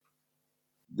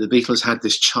the Beatles had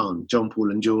this chant, John,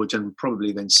 Paul and George, and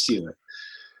probably then Stuart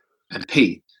and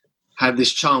Pete, had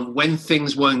this chant when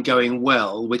things weren't going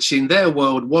well, which in their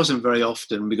world wasn't very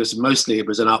often because mostly it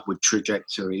was an upward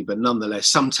trajectory, but nonetheless,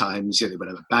 sometimes they would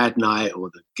have a bad night or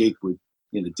the gig would,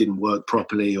 didn't work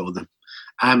properly or the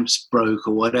amps broke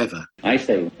or whatever. I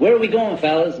say, where are we going,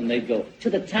 fellas? And they'd go, to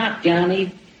the top,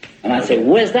 Johnny. And I say,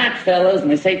 where's that, fellas?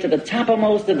 And they say, to the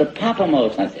toppermost of the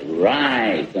poppermost. And I say,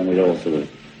 right. And we'd all sort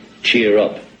of cheer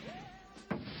up.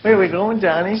 Where are we going,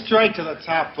 Johnny? Straight to the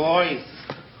top, boys.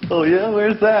 Oh, yeah?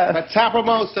 Where's that? The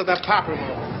toppermost of the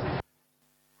poppermost.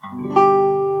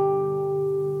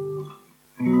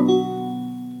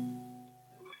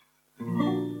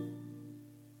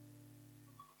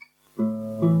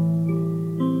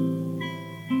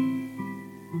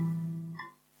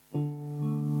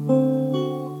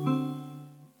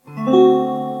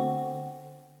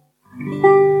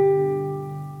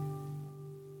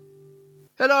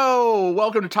 Hello,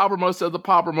 welcome to Toppermost of the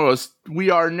Poppermost. We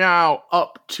are now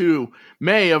up to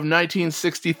May of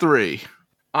 1963.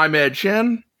 I'm Ed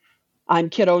Chen. I'm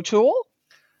Kit O'Toole.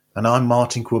 And I'm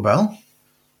Martin Quibell.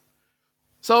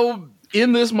 So,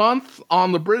 in this month,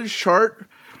 on the British chart,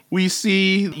 we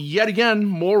see, yet again,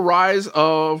 more rise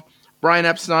of Brian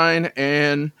Epstein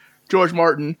and George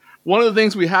Martin. One of the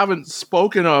things we haven't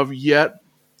spoken of yet,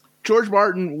 George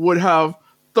Martin would have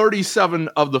 37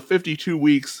 of the 52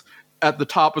 weeks at the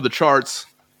top of the charts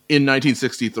in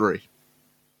 1963.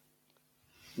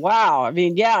 Wow. I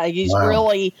mean, yeah, he's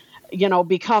really,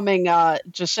 becoming,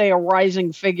 to say a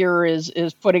rising figure is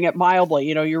putting it mildly.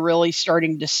 You're really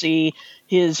starting to see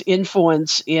his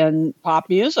influence in pop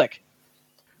music.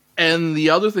 And the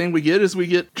other thing we get is we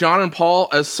get John and Paul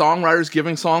as songwriters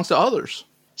giving songs to others.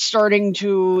 Starting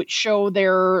to show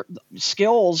their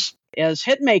skills as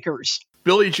hit makers.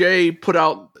 Billy J put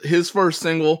out his first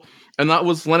single, and that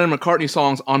was Lennon-McCartney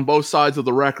songs on both sides of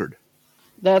the record.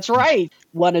 That's right.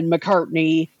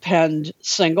 Lennon-McCartney penned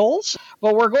singles.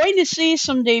 But we're going to see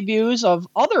some debuts of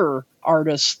other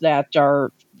artists that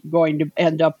are going to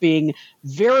end up being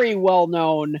very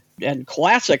well-known and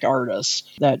classic artists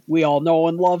that we all know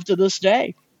and love to this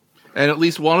day. And at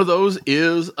least one of those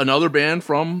is another band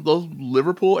from the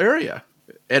Liverpool area.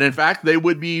 And in fact, they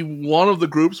would be one of the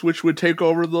groups which would take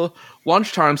over the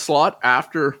lunchtime slot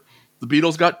after the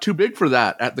Beatles got too big for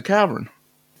that at the Cavern.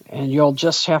 And you'll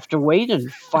just have to wait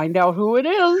and find out who it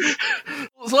is.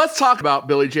 So let's talk about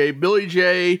Billy J. Billy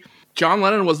J. John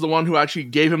Lennon was the one who actually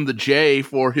gave him the J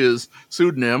for his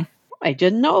pseudonym. I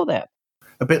didn't know that.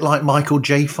 A bit like Michael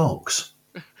J. Fox.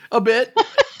 A bit.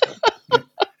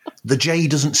 The J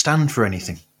doesn't stand for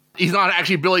anything. He's not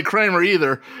actually Billy Kramer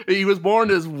either. He was born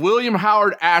as William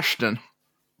Howard Ashton.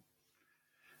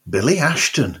 Billy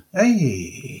Ashton.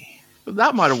 Hey.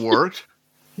 That might have worked.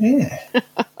 Yeah.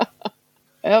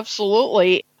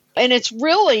 Absolutely. And it's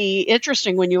really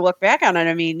interesting when you look back on it.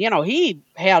 I mean, he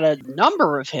had a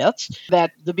number of hits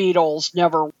that the Beatles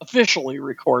never officially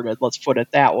recorded, let's put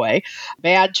it that way.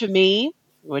 Bad to Me,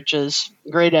 which is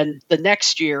great. And the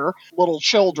next year, Little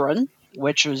Children,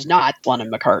 which was not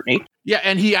Lennon-McCartney. Yeah,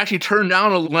 and he actually turned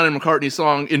down a Lennon-McCartney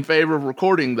song in favor of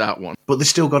recording that one. But they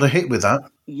still got a hit with that.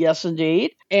 Yes,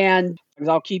 indeed. And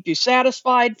I'll Keep You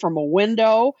Satisfied, From a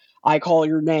Window, I Call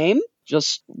Your Name.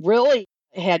 Just really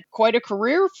had quite a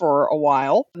career for a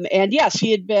while. And yes,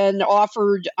 he had been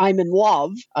offered I'm in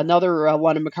Love, another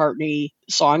Lennon-McCartney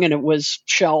song, and it was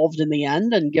shelved in the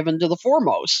end and given to the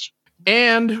Foremost.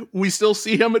 And we still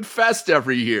see him at Fest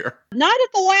every year. Not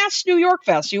at the last New York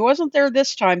Fest. He wasn't there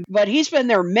this time, but he's been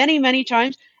there many, many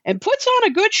times and puts on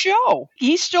a good show.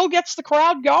 He still gets the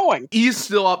crowd going. He's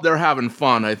still up there having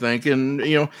fun, I think. And,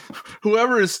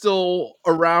 whoever is still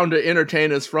around to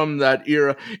entertain us from that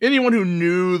era, anyone who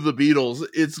knew the Beatles,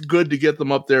 it's good to get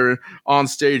them up there on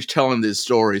stage telling these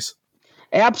stories.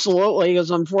 Absolutely,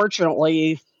 because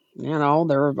unfortunately, there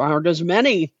aren't as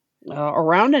many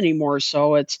around anymore.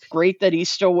 So it's great that he's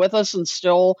still with us and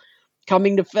still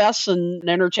coming to fests and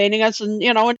entertaining us. And,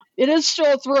 it is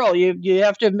still a thrill. You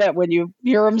have to admit when you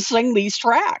hear him sing these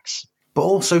tracks. But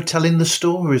also telling the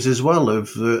stories as well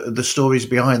of the stories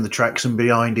behind the tracks and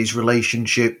behind his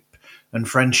relationship and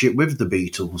friendship with the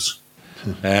Beatles.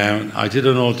 I did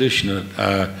an audition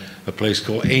at a place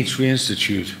called Aintree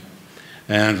Institute,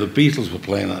 and the Beatles were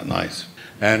playing that night.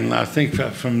 And I think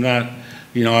from that,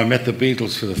 I met the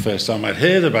Beatles for the first time. I'd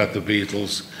heard about the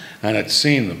Beatles and I'd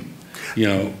seen them.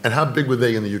 And how big were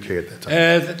they in the UK at that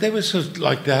time? They were sort of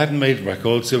like, they hadn't made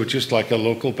records. They were just like a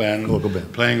local band.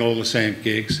 Playing all the same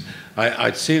gigs.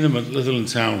 I'd seen them at Little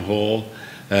Town Hall.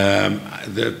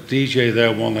 The DJ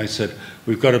there one night said,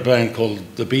 "We've got a band called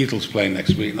the Beatles playing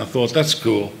next week." And I thought, that's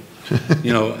cool.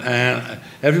 And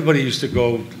everybody used to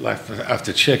go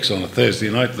after chicks on a Thursday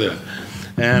night there.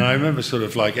 And I remember sort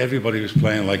of like everybody was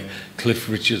playing like Cliff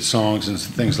Richard songs and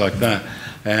things like that.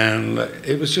 And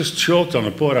it was just chalked on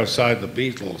a board outside the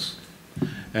Beatles.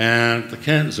 And the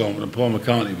curtains opened and Paul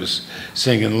McCartney was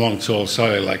singing Long Tall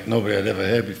Sally like nobody had ever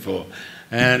heard before.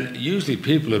 And usually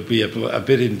people would be a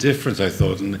bit indifferent, I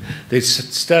thought, and they'd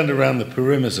stand around the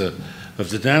perimeter of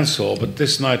the dance hall. But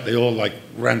this night they all like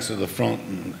ran to the front,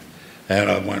 and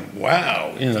I went,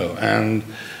 wow, you know. And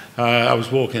I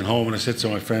was walking home and I said to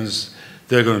my friends,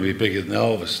 they're going to be bigger than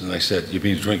Elvis. And they said, you've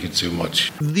been drinking too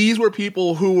much. These were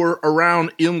people who were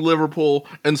around in Liverpool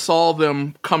and saw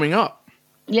them coming up.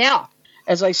 Yeah.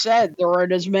 As I said, there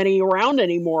aren't as many around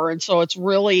anymore. And so it's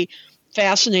really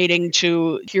fascinating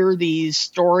to hear these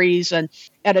stories. And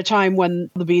at a time when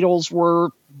the Beatles were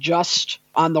just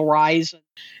on the rise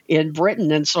in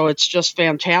Britain. And so it's just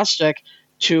fantastic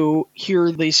to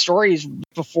hear these stories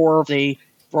before they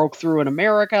broke through in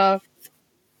America.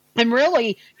 And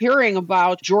really hearing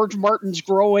about George Martin's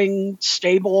growing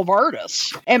stable of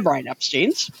artists, and Brian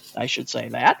Epstein's, I should say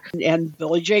that, and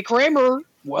Billy J. Kramer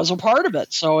was a part of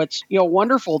it. So it's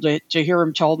wonderful to hear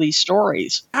him tell these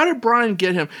stories. How did Brian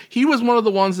get him? He was one of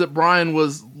the ones that Brian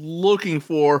was looking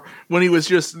for when he was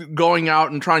just going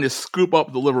out and trying to scoop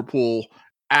up the Liverpool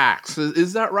acts.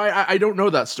 Is that right? I don't know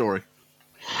that story.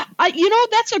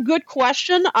 That's a good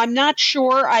question. I'm not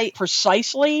sure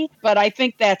precisely, but I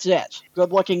think that's it.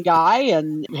 Good-looking guy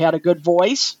and had a good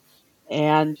voice,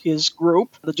 and his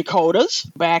group, the Dakotas,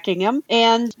 backing him.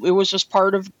 And it was just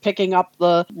part of picking up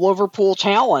the Liverpool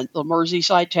talent, the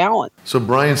Merseyside talent. So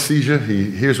Brian sees you,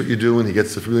 he hears what you're doing, he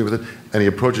gets familiar with it, and he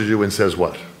approaches you and says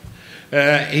what?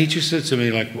 He just said to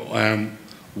me, like,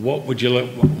 what would you like,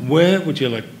 where would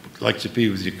you like to be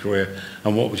with your career,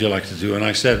 and what would you like to do? And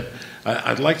I said,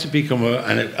 I'd like to become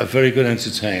a very good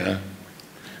entertainer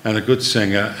and a good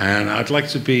singer, and I'd like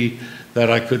to be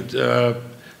that I could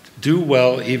do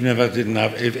well even if I didn't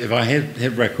have, if I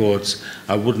hit records,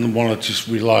 I wouldn't want to just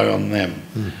rely on them.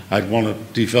 I'd want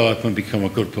to develop and become a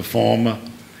good performer.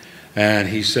 And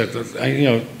he said,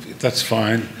 that's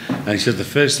fine. And he said, the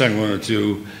first thing I'm going to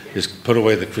do is put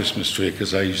away the Christmas tree,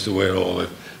 because I used to wear all the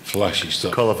flashy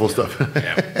stuff. Colorful stuff.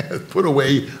 Yeah. Put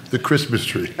away the Christmas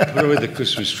tree. Put away the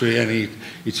Christmas tree. And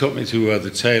he took me to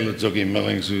the tailor, Dougie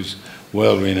Millings, who's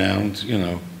well-renowned,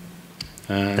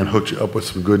 and hooked you up with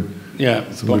some good,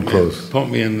 good clothes. Put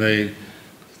me in the,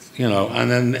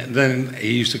 and then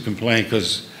he used to complain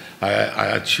because I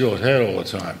had short hair all the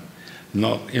time.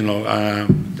 Not,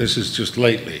 this is just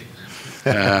lately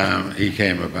he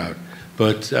came about.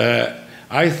 But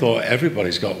I thought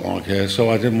everybody's got long hair,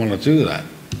 so I didn't want to do that.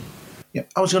 Yeah,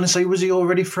 I was going to say, was he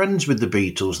already friends with the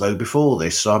Beatles, though, before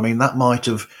this? So, I mean, that might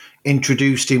have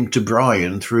introduced him to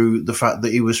Brian through the fact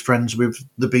that he was friends with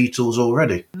the Beatles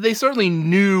already. They certainly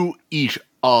knew each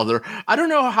other. I don't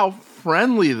know how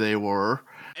friendly they were.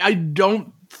 I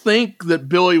don't think that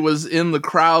Billy was in the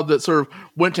crowd that sort of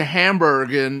went to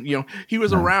Hamburg and, he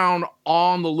was around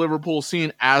on the Liverpool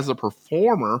scene as a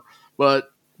performer,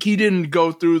 but he didn't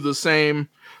go through the same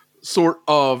sort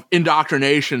of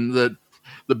indoctrination that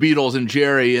the Beatles and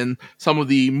Jerry and some of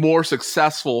the more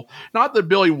successful, not that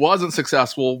Billy wasn't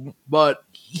successful, but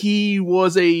he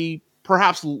was a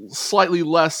perhaps slightly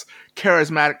less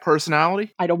charismatic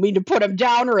personality. I don't mean to put him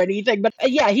down or anything, but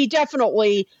he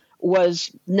definitely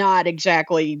was not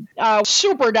exactly a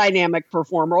super dynamic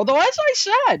performer. Although, as I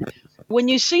said, when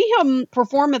you see him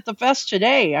perform at the fest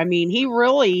today, I mean, he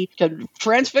really can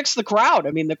transfix the crowd.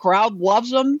 I mean, the crowd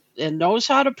loves him and knows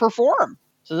how to perform.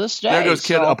 To this day. There goes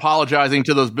Kid apologizing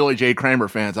to those Billy J. Kramer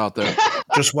fans out there.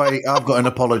 Just wait, I've got an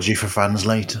apology for fans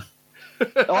later.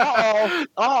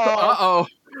 Uh-oh.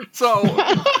 So,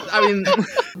 I mean,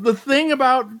 the thing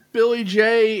about Billy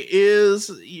J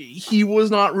is he was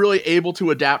not really able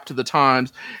to adapt to the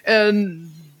times.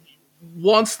 And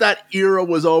once that era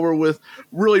was over with,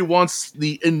 really once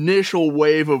the initial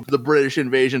wave of the British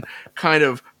invasion kind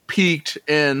of peaked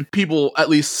and people at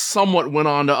least somewhat went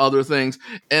on to other things,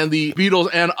 and the Beatles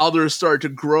and others started to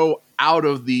grow out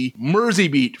of the Mersey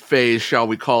beat phase, shall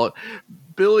we call it,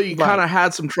 Billy kind of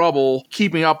had some trouble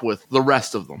keeping up with the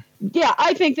rest of them. Yeah,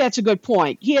 I think that's a good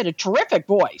point. He had a terrific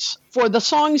voice. For the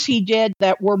songs he did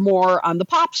that were more on the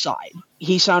pop side,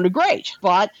 he sounded great.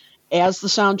 But as the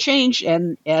sound changed,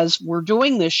 and as we're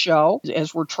doing this show,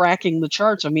 as we're tracking the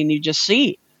charts, I mean, you just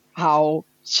see how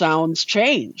sounds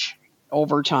change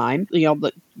over time,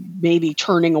 but maybe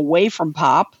turning away from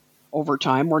pop over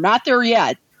time. We're not there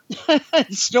yet.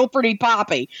 It's still pretty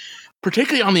poppy.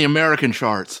 Particularly on the American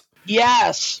charts.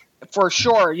 Yes, for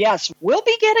sure. Yes, we'll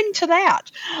be getting to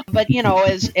that. But,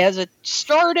 as it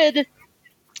started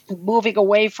moving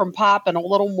away from pop and a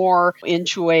little more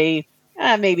into a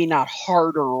maybe not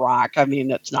harder rock. I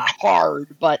mean, it's not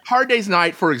hard, but Hard Day's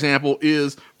Night, for example,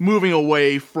 is moving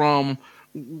away from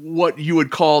what you would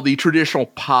call the traditional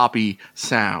poppy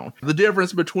sound. The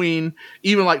difference between,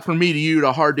 even like From Me to You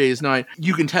to Hard Day's Night,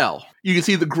 you can tell. You can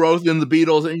see the growth in the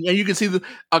Beatles, and you can see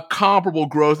a comparable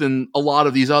growth in a lot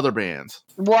of these other bands.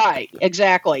 Right,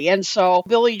 exactly. And so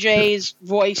Billy J's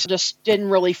voice just didn't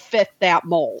really fit that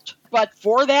mold. But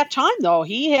for that time, though,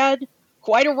 he had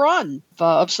quite a run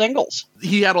of singles.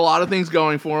 He had a lot of things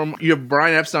going for him. You have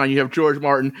Brian Epstein, you have George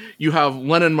Martin, you have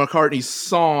Lennon-McCartney's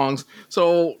songs.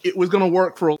 So it was going to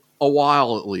work for a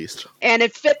while at least. And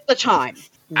it fit the time.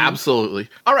 Absolutely.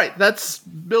 All right, that's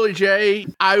Billy J.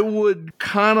 I would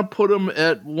kind of put him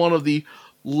at one of the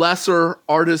lesser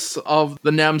artists of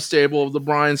the NEMS stable, of the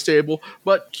Brian stable,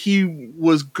 but he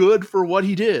was good for what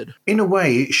he did. In a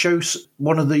way, it shows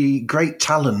one of the great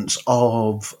talents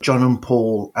of John and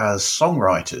Paul as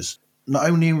songwriters, not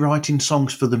only in writing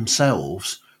songs for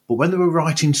themselves, but when they were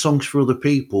writing songs for other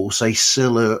people, say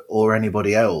Scylla or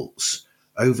anybody else,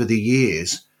 over the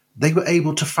years, they were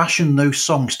able to fashion those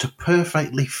songs to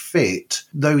perfectly fit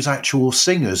those actual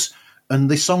singers. And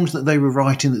the songs that they were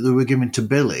writing that they were giving to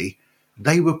Billy,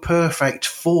 they were perfect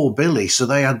for Billy. So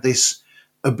they had this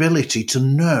ability to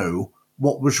know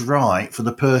what was right for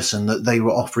the person that they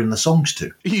were offering the songs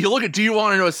to. You look at Do You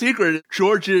Want to Know a Secret?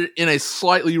 George did it in a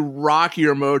slightly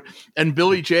rockier mode, and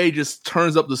Billy J just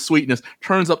turns up the sweetness,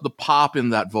 turns up the pop in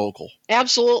that vocal.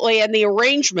 Absolutely. And the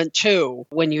arrangement, too,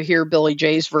 when you hear Billy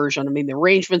J's version. I mean, the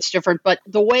arrangement's different, but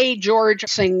the way George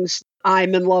sings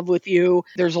I'm in Love with You,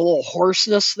 there's a little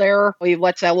hoarseness there. He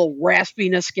lets that little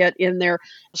raspiness get in there.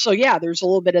 So, yeah, there's a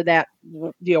little bit of that,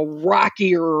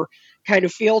 rockier kind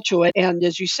of feel to it. And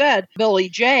as you said, Billy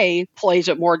J plays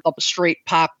it more of a straight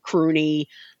pop croony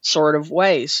sort of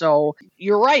way. So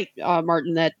you're right,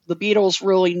 Martin, that the Beatles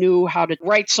really knew how to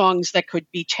write songs that could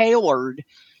be tailored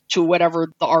to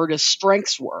whatever the artist's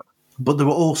strengths were. But they were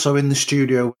also in the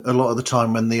studio a lot of the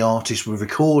time when the artists were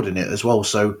recording it as well.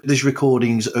 So there's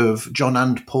recordings of John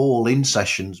and Paul in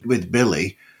sessions with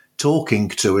Billy talking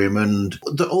to him, and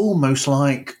they're almost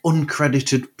like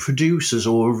uncredited producers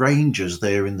or arrangers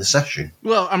there in the session.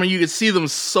 Well, I mean, you could see them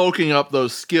soaking up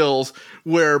those skills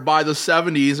where by the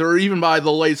 70s or even by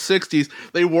the late 60s,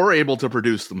 they were able to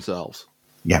produce themselves.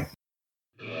 Yeah.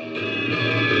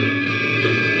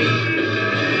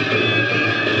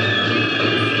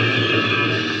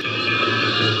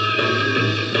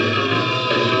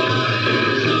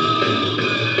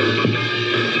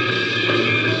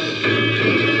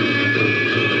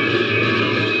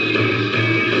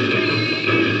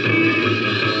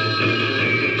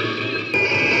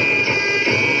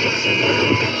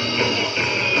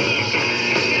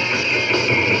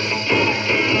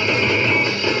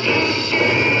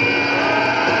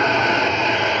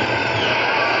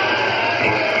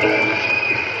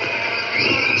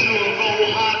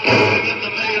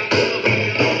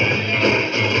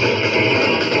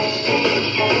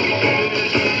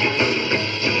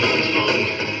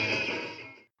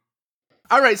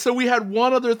 All right, so we had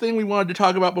one other thing we wanted to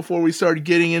talk about before we started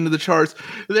getting into the charts.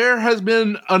 There has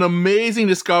been an amazing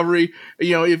discovery.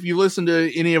 If you listen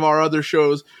to any of our other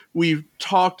shows, we've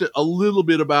talked a little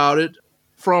bit about it.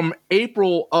 From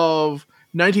April of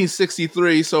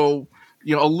 1963, so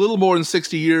a little more than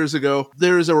 60 years ago,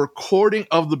 there is a recording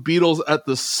of the Beatles at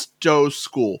the Stowe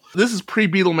School. This is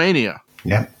pre-Beatlemania.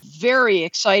 Yeah. Very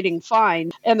exciting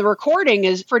find. And the recording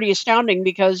is pretty astounding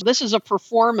because this is a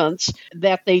performance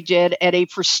that they did at a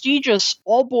prestigious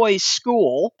all-boys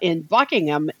school in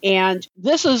Buckingham. And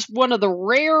this is one of the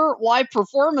rare live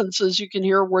performances you can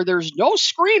hear where there's no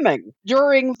screaming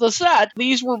during the set.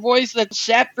 These were boys that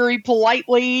sat very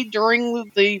politely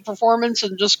during the performance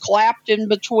and just clapped in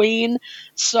between.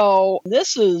 So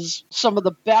this is some of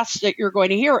the best that you're going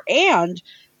to hear. And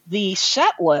the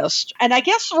set list, and I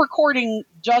guess the recording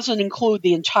doesn't include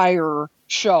the entire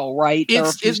show, right?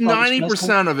 It's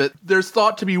 90% of it. There's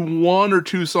thought to be one or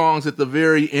two songs at the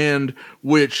very end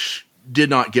which did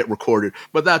not get recorded,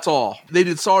 but that's all. They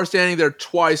did Saw Her Standing There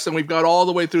twice, and we've got all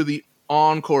the way through the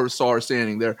encore of Saw Her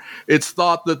Standing There. It's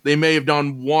thought that they may have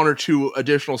done one or two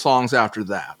additional songs after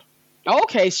that.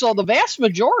 Okay, so the vast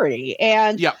majority.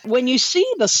 And when you see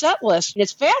the set list,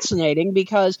 it's fascinating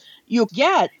because you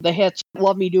get the hits,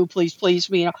 Love Me Do, Please Please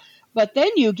Me, but then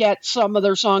you get some of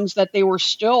their songs that they were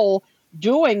still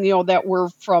doing, that were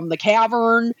from the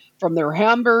Cavern, from their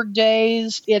Hamburg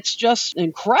days. It's just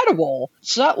incredible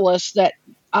set list that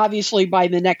obviously by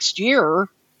the next year,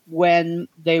 when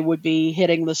they would be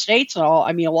hitting the States and all,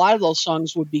 I mean, a lot of those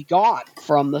songs would be gone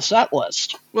from the set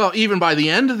list. Well, even by the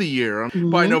end of the year,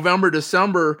 by November,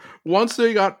 December, once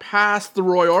they got past the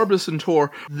Roy Orbison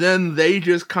tour, then they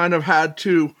just kind of had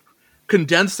to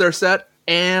condense their set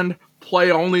and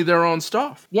play only their own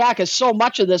stuff. Yeah, because so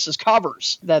much of this is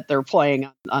covers that they're playing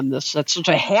on this. So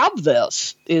to have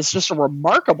this is just a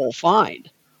remarkable find.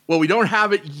 Well, we don't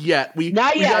have it yet.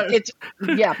 Not yet.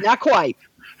 Not quite.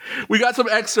 We got some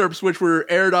excerpts which were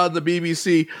aired on the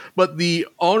BBC, but the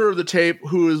owner of the tape,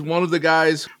 who is one of the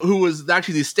guys who was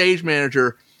actually the stage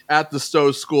manager at the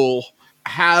Stowe School,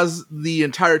 has the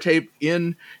entire tape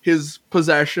in his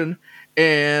possession.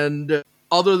 And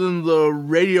other than the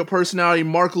radio personality,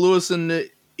 Mark Lewison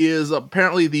is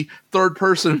apparently the third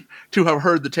person to have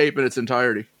heard the tape in its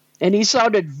entirety. And he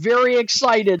sounded very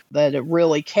excited that it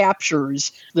really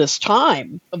captures this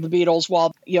time of the Beatles.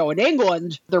 While, in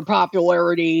England, their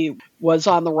popularity was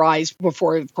on the rise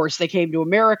before, of course, they came to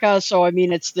America. So, I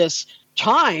mean, it's this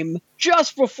time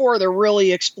just before they're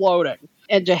really exploding.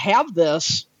 And to have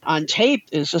this on tape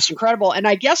is just incredible. And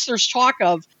I guess there's talk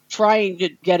of trying to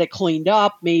get it cleaned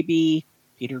up. Maybe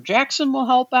Peter Jackson will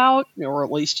help out, or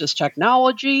at least his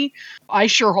technology. I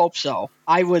sure hope so.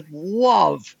 I would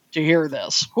love to hear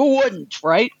this. Who wouldn't,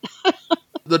 right?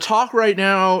 The talk right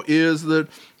now is that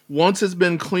once it's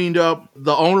been cleaned up,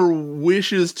 the owner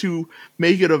wishes to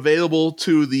make it available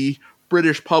to the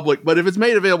British public. But if it's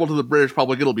made available to the British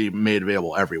public, it'll be made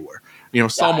available everywhere.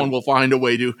 Someone will find a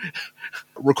way to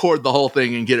record the whole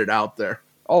thing and get it out there.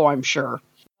 Oh, I'm sure.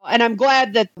 And I'm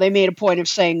glad that they made a point of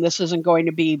saying this isn't going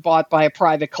to be bought by a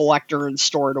private collector and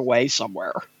stored away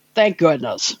somewhere. Thank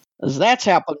goodness. Because that's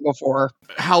happened before.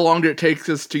 How long did it take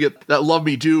us to get that Love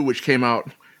Me Do, which came out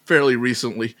fairly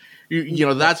recently?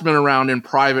 That's been around in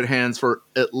private hands for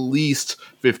at least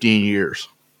 15 years.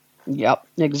 Yep,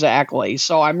 exactly.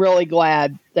 So I'm really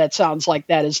glad that sounds like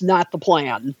that is not the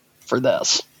plan for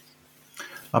this.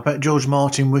 I bet George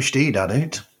Martin wished he'd had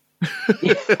it.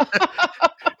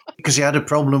 Because he had a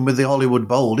problem with the Hollywood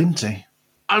Bowl, didn't he?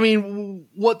 I mean,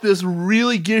 what this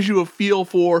really gives you a feel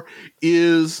for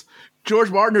is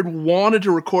George Martin had wanted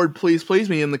to record Please Please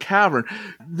Me in the cavern.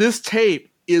 This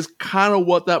tape is kind of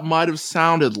what that might have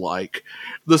sounded like.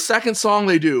 The second song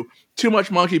they do, Too Much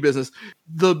Monkey Business,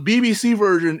 the BBC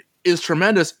version is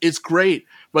tremendous. It's great,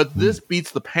 but this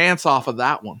beats the pants off of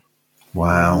that one.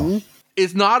 Wow. Mm-hmm.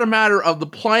 It's not a matter of the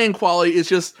playing quality, it's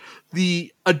just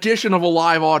the addition of a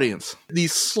live audience. The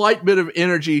slight bit of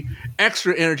energy,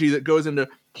 extra energy that goes into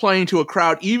playing to a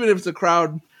crowd, even if it's a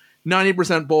crowd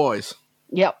 90% boys.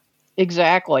 Yep.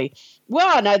 Exactly.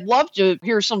 Well, and I'd love to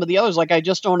hear some of the others, like I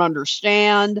Just Don't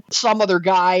Understand. Some Other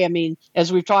Guy. I mean,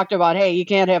 as we've talked about, hey, you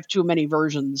can't have too many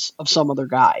versions of Some Other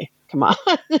Guy. Come on.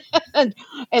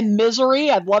 and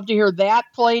Misery. I'd love to hear that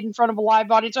played in front of a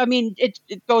live audience. I mean, it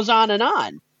goes on and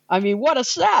on. I mean, what a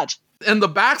set. And the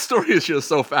backstory is just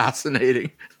so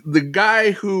fascinating. The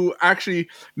guy who actually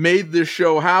made this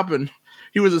show happen,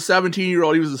 he was a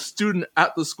 17-year-old. He was a student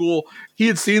at the school. He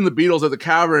had seen the Beatles at the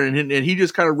cavern, and he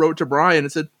just kind of wrote to Brian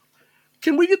and said,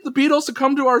 "Can we get the Beatles to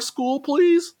come to our school,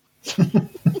 please?" Is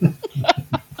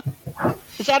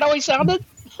that how he sounded?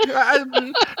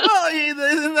 Well,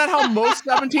 isn't that how most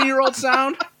 17-year-olds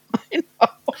sound? I know.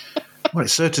 Well,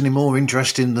 it's certainly more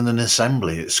interesting than an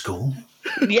assembly at school.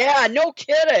 Yeah, no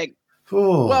kidding.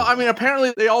 Oh. Well, I mean,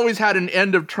 apparently they always had an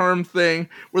end-of-term thing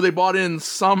where they brought in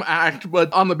some act,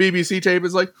 but on the BBC tape,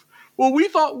 it's like, well, we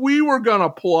thought we were going to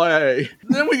play.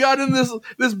 Then we got in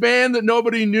this band that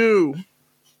nobody knew.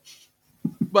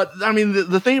 But, I mean,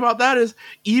 the thing about that is,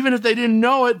 even if they didn't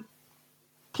know it,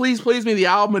 Please Please Me, the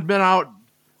album had been out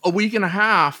a week and a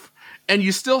half, and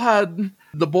you still had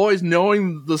the boys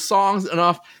knowing the songs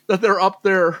enough that they're up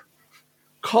there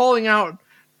calling out,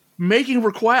 making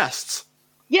requests.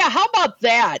 Yeah, how about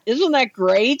that? Isn't that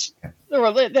great? They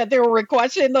were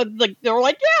requesting, they were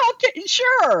like, yeah, okay,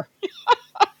 sure.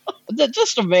 That's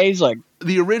just amazing.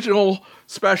 The original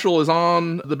special is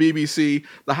on the BBC,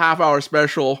 the half-hour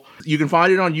special. You can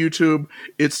find it on YouTube.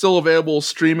 It's still available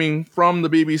streaming from the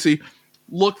BBC.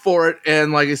 Look for it,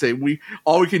 and like I say,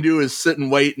 all we can do is sit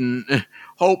and wait and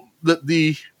hope that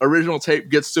the original tape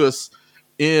gets to us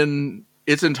in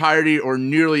its entirety or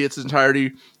nearly its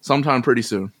entirety sometime pretty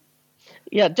soon.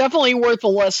 Yeah, definitely worth a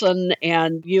listen,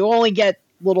 and you only get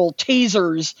little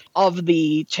teasers of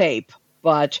the tape,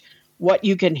 but what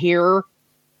you can hear,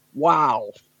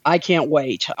 wow, I can't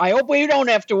wait. I hope we don't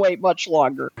have to wait much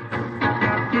longer.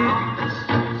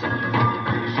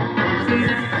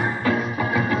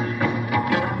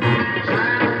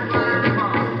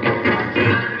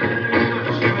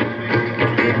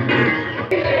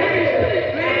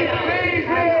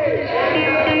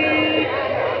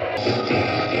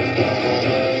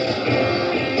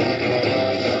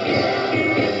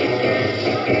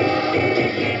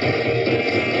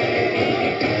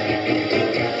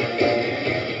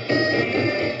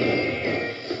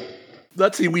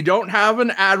 Let's see. We don't have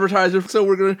an advertiser, so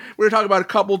we're gonna talk about a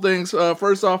couple things.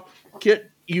 First off,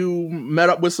 Kit, you met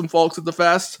up with some folks at the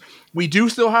fest. We do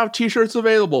still have T-shirts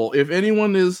available. If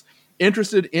anyone is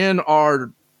interested in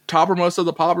our Toppermost of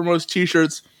the Poppermost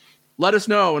T-shirts, let us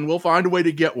know, and we'll find a way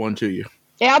to get one to you.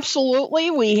 Absolutely.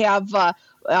 We have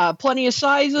plenty of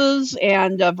sizes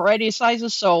and a variety of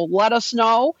sizes, so let us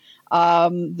know.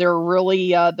 They're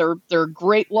really they're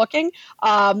great looking.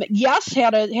 Yes,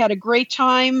 had a great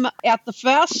time at the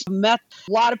fest. Met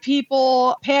a lot of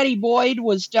people. Patty Boyd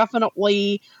was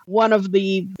definitely one of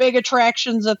the big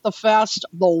attractions at the fest.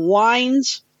 The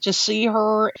lines to see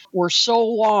her were so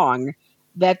long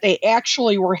that they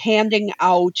actually were handing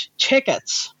out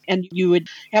tickets, and you would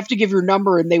have to give your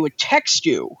number, and they would text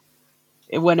you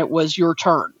when it was your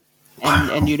turn,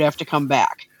 and you'd have to come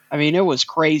back. I mean, it was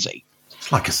crazy.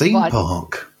 It's like a theme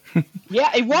park. Yeah,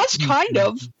 it was kind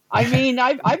of. I mean,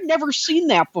 I've never seen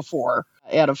that before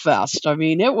at a fest. I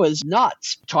mean, it was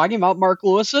nuts. Talking about Mark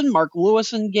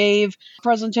Lewison gave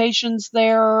presentations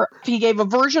there. He gave a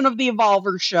version of the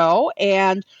Evolver show,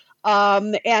 and I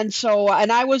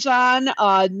was on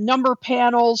a number of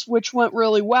panels, which went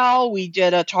really well. We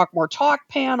did a Talk More Talk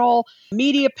panel,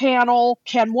 media panel.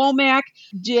 Ken Womack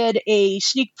did a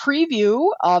sneak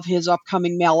preview of his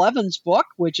upcoming Mal Evans book,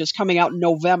 which is coming out in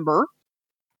November.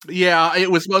 Yeah, it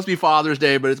was supposed to be Father's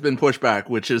Day, but it's been pushed back,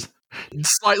 which is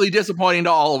slightly disappointing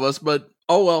to all of us, but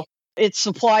oh well. It's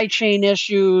supply chain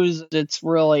issues. It's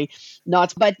really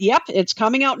nuts. But yep, it's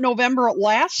coming out in November at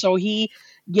last, so he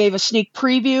gave a sneak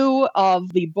preview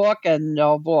of the book, and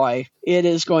oh boy, it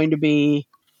is going to be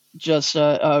just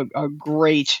a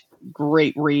great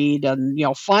read.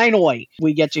 And finally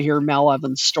we get to hear Mal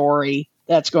Evans' story.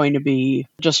 That's going to be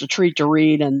just a treat to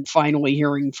read, and finally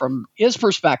hearing from his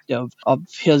perspective of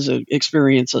his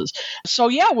experiences. So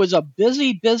yeah, it was a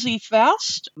busy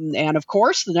fest. And of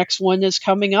course, the next one is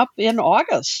coming up in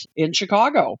August in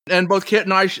Chicago. And both Kit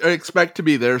and I expect to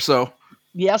be there, so.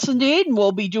 Yes, indeed. And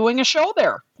we'll be doing a show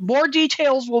there. More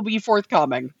details will be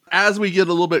forthcoming as we get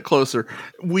a little bit closer.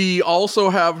 We also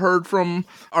have heard from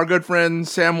our good friend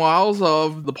Sam Wiles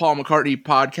of the Paul McCartney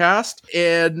podcast.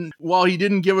 And while he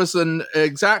didn't give us an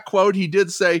exact quote, he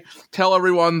did say, tell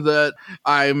everyone that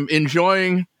I'm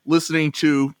enjoying listening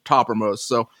to Toppermost.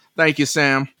 So thank you,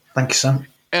 Sam. Thank you, Sam.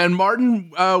 And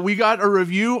Martin, we got a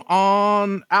review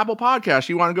on Apple Podcasts.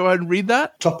 You want to go ahead and read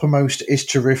that? Toppermost is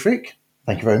terrific.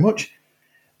 Thank you very much.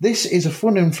 This is a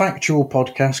fun and factual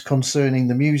podcast concerning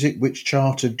the music which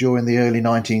charted during the early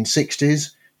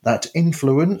 1960s that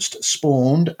influenced,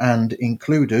 spawned, and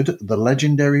included the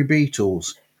legendary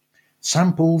Beatles.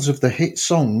 Samples of the hit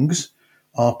songs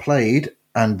are played,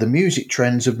 and the music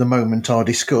trends of the moment are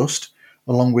discussed,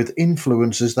 along with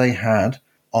influences they had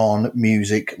on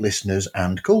music, listeners,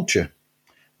 and culture.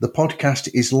 The podcast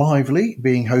is lively,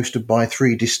 being hosted by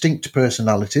three distinct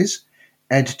personalities: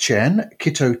 Ed Chen,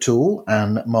 Kit O'Toole,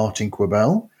 and Martin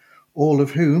Quibell, all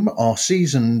of whom are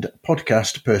seasoned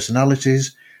podcast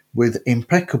personalities with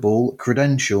impeccable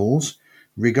credentials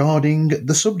regarding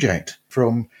the subject.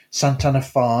 From Santana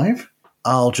 5,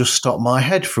 I'll just stop my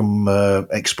head from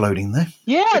exploding there.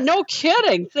 Yeah, no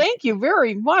kidding. Thank you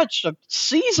very much.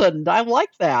 Seasoned. I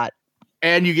like that.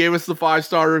 And you gave us the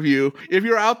 5-star review. If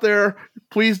you're out there,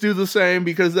 please do the same,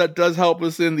 because that does help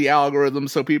us in the algorithm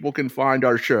so people can find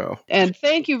our show. And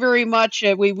thank you very much.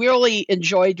 We really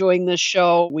enjoy doing this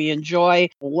show. We enjoy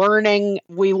learning.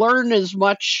 We learn as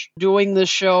much doing this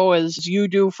show as you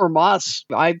do from us.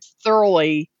 I've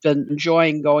thoroughly been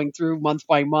enjoying going through month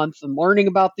by month and learning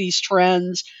about these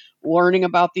trends, learning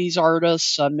about these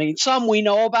artists. I mean, some we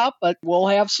know about, but we'll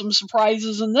have some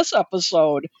surprises in this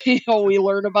episode. We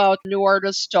learn about new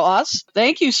artists to us.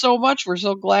 Thank you so much. We're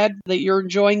so glad that you're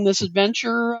enjoying this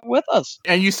adventure with us.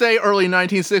 And you say early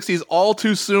 1960s, all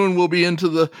too soon we'll be into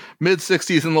the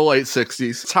mid-60s and the late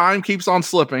 60s. Time keeps on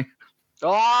slipping.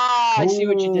 Oh, I see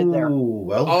what you did there.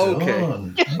 Well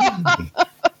done.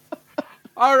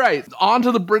 All right, on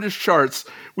to the British charts.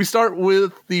 We start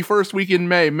with the first week in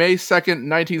May 2nd,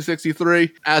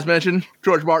 1963. As mentioned,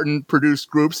 George Martin produced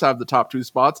groups have the top 2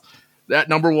 spots. At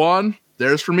number 1,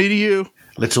 There's For Me to You.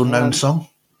 Little known song.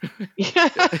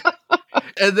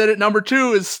 And then at number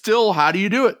 2 is still How Do You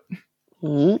Do It?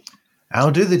 Mm-hmm. How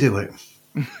do they do it?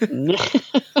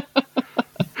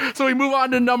 So we move on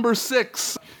to number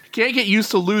 6. Can't Get Used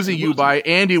to Losing You by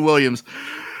Andy Williams.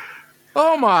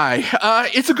 Oh my,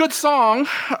 it's a good song.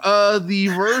 The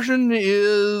version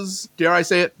is, dare I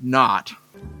say it, not.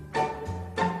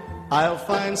 I'll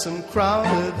find some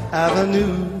crowded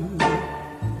avenue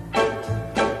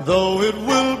though it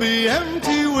will be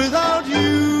empty without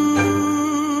you.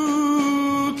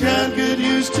 Can't get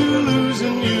used to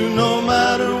losing you, no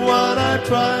matter what I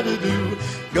try to do.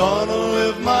 Gonna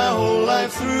live my whole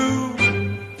life through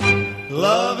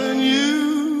loving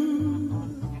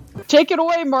you. Take it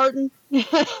away, Martin.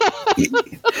 I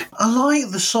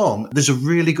like the song. There's a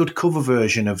really good cover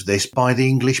version of this by the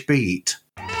English Beat.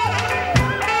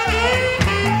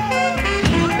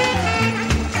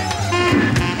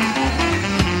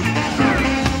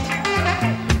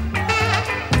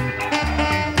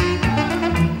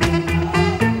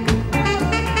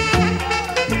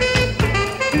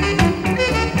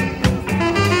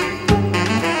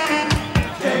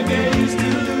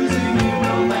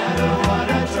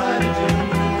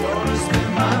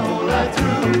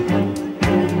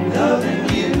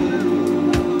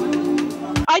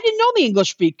 I didn't know the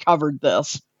English Beat covered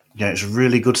this. Yeah, it's a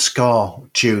really good ska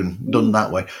tune done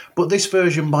that way. But this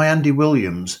version by Andy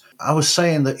Williams, I was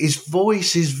saying that his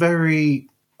voice is very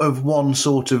of one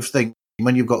sort of thing.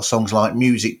 When you've got songs like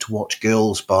Music to Watch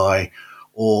Girls By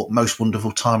or Most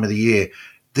Wonderful Time of the Year,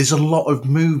 there's a lot of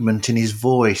movement in his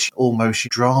voice, almost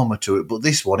drama to it. But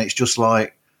this one, it's just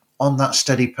like on that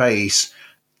steady pace,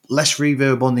 less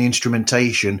reverb on the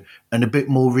instrumentation and a bit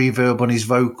more reverb on his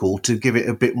vocal to give it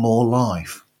a bit more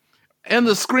life. And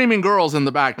the screaming girls in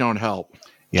the back don't help.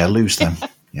 Yeah, lose them.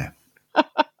 Yeah.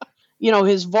 You know,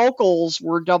 his vocals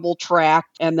were double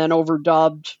tracked and then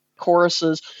overdubbed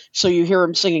choruses, so you hear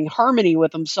him singing harmony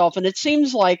with himself, and it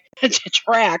seems like it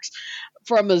detracts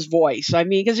from his voice. I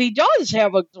mean, because he does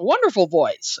have a wonderful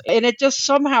voice, and it just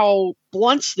somehow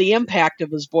blunts the impact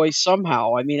of his voice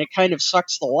somehow. I mean, it kind of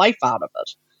sucks the life out of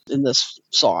it in this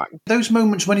song. Those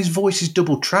moments when his voice is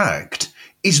double tracked,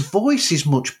 his voice is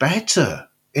much better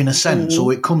in a sense,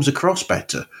 or it comes across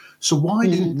better. So why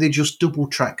didn't they just double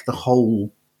track the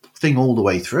whole thing all the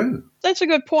way through? That's a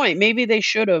good point. Maybe they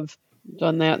should have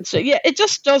done that and say, yeah, it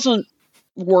just doesn't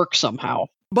work somehow.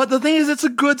 But the thing is, it's a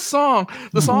good song.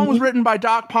 The song was written by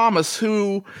Doc Pomus,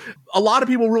 who a lot of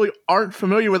people really aren't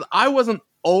familiar with. I wasn't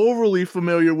overly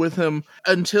familiar with him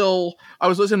until I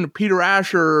was listening to Peter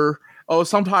Asher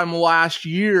sometime last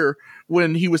year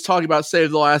when he was talking about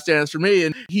Save the Last Dance for Me.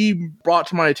 And he brought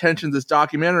to my attention this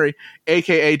documentary,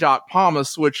 a.k.a. Doc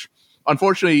Pomus, which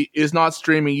unfortunately is not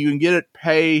streaming. You can get it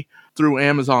pay through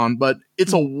Amazon, but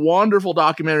it's a wonderful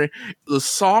documentary. The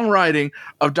songwriting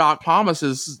of Doc Pomus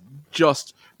is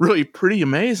just really pretty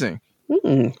amazing.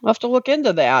 I'll have to look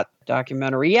into that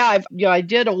documentary. Yeah, I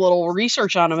did a little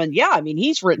research on him, and yeah, I mean,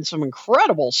 he's written some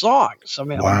incredible songs. I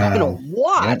mean,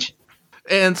 what?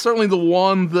 And certainly the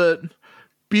one that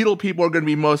Beatle people are going to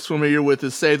be most familiar with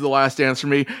is Save the Last Dance for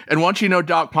Me. And once you know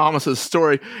Doc Pomus's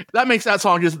story, that makes that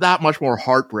song just that much more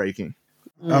heartbreaking.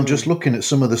 I'm just looking at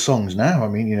some of the songs now. I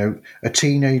mean, you know, A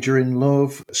Teenager in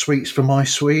Love, Sweets for My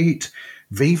Sweet,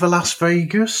 Viva Las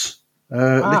Vegas,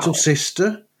 Little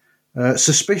Sister,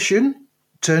 Suspicion,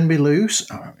 Turn Me Loose.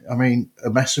 I mean, A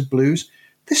Mess of Blues.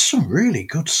 There's some really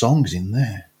good songs in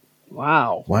there.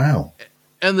 Wow.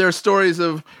 And there's stories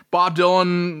of Bob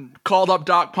Dylan called up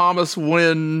Doc Pomus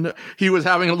when he was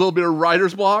having a little bit of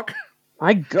writer's block.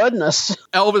 My goodness.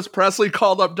 Elvis Presley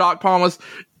called up Doc Pomus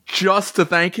just to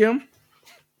thank him.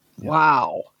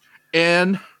 Wow.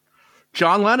 And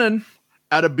John Lennon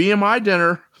at a BMI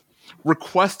dinner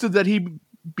requested that he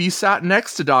be sat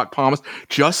next to Doc Pomus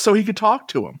just so he could talk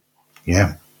to him.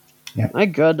 Yeah. My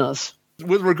goodness.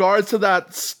 With regards to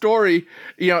that story,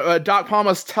 Doc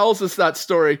Pomus tells us that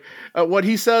story. What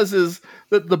he says is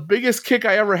that the biggest kick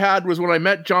I ever had was when I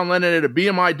met John Lennon at a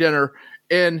BMI dinner.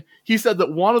 And he said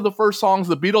that one of the first songs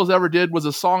the Beatles ever did was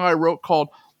a song I wrote called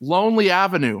Lonely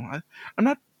Avenue. I'm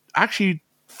not actually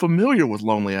familiar with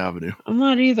Lonely Avenue. I'm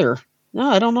not either. No,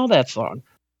 I don't know that song.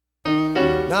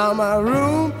 Now my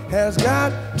room has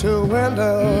got 2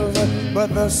 windows,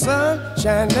 but the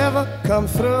sunshine never come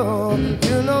through.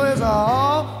 You know it's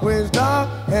always dark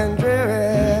and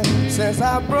dreary since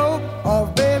I broke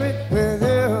off, baby, with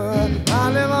you.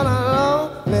 I live on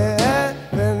a lonely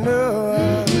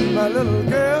avenue. My little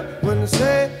girl wouldn't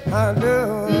say I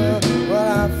do, but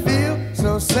I feel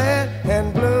so sad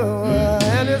and blue,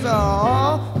 and it's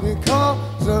all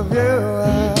because of you.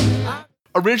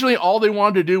 Originally, all they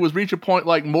wanted to do was reach a point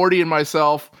like Morty and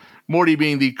myself, Morty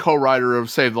being the co-writer of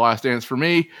Save the Last Dance for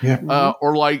Me,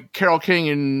 or like Carole King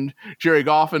and Jerry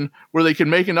Goffin, where they can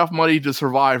make enough money to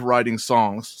survive writing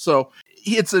songs. So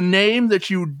it's a name that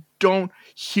you don't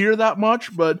hear that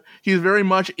much, but he's very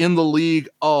much in the league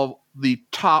of the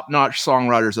top-notch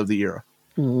songwriters of the era.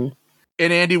 And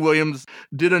Andy Williams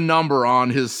did a number on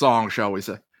his song, shall we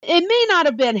say. It may not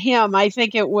have been him. I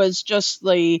think it was just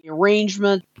the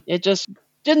arrangement. It just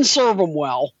didn't serve them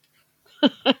well,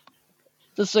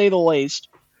 to say the least.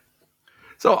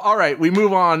 So, all right, we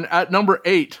move on. At number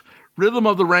 8, Rhythm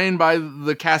of the Rain by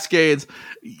the Cascades.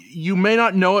 You may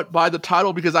not know it by the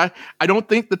title because I don't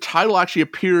think the title actually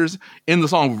appears in the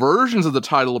song. Versions of the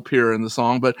title appear in the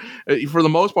song, but for the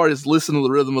most part, it's Listen to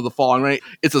the Rhythm of the Falling Rain.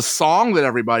 It's a song that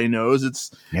everybody knows.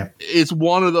 It's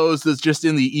one of those that's just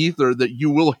in the ether that you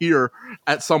will hear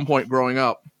at some point growing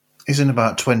up. It's in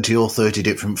about 20 or 30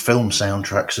 different film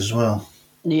soundtracks as well.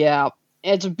 Yeah.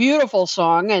 It's a beautiful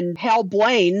song, and Hal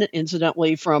Blaine,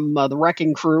 incidentally, from the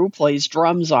Wrecking Crew, plays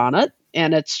drums on it,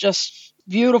 and it's just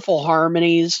beautiful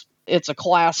harmonies. It's a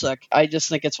classic. I just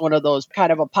think it's one of those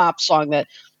kind of a pop song that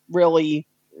really,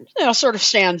 sort of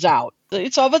stands out.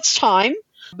 It's of its time,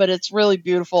 but it's really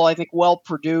beautiful. I think well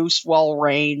produced, well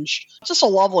arranged. Just a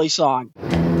lovely song.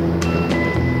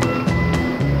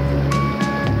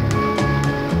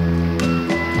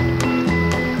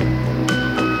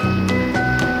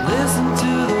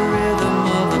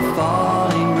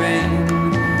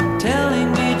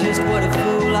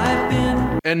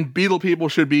 And Beatle people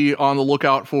should be on the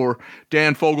lookout for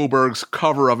Dan Fogelberg's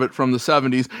cover of it from the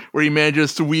 70s, where he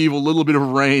manages to weave a little bit of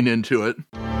rain into it.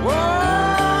 Whoa,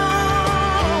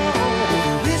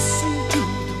 listen to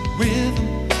the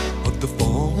rhythm of the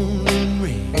falling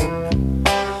rain.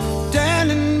 Dan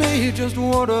and me just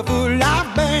wonderful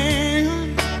live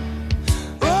band.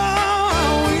 Oh,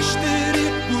 I wish that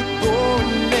it would go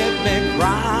and let me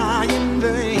cry in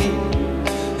vain,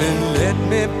 and let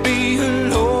me be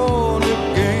alone.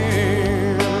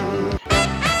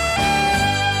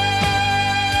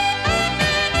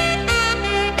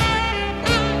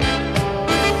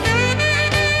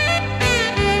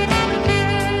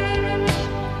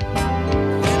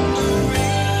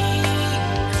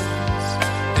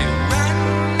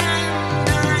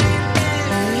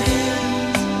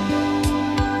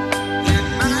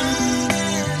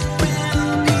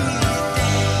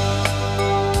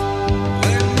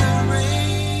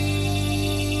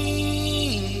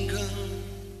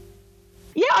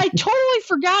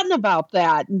 Forgotten about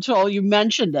that until you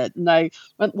mentioned it, and I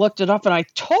went and looked it up, and I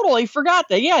totally forgot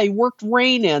that. Yeah, he worked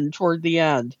rain in toward the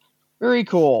end. Very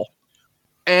cool.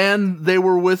 And they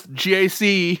were with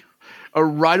GAC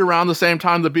right around the same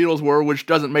time the Beatles were, which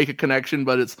doesn't make a connection,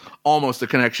 but it's almost a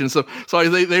connection. So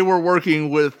they were working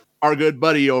with our good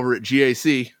buddy over at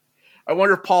GAC. I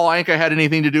wonder if Paul Anka had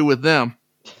anything to do with them.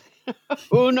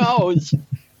 Who knows?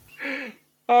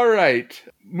 All right,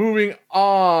 moving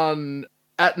on.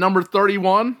 At number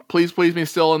 31, Please Please Me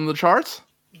still in the charts.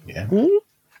 Yeah. Mm-hmm.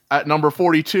 At number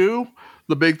 42,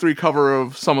 the Big Three cover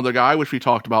of Some Other Guy, which we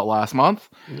talked about last month.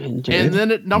 Indeed. And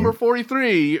then at number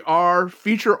 43, our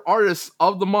feature artists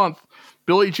of the month,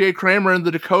 Billy J. Kramer and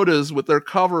the Dakotas with their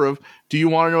cover of Do You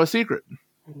Want to Know a Secret?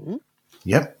 Mm-hmm.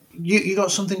 Yep. You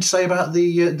got something to say about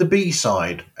the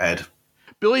B-side, Ed?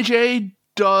 Billy J.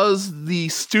 does the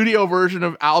studio version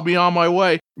of I'll Be On My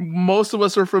Way. Most of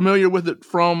us are familiar with it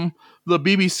from the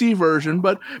BBC version,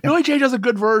 but Billy J does a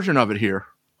good version of it here.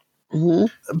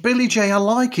 Mm-hmm. Billy J, I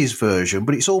like his version,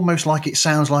 but it's almost like it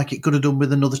sounds like it could have done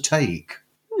with another take.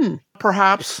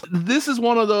 Perhaps. This is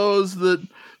one of those that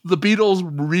the Beatles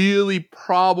really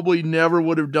probably never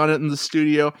would have done it in the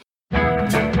studio.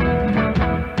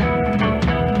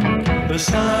 The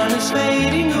sun is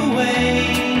fading away.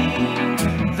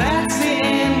 That's the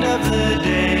end of the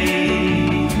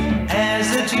day.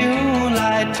 As the June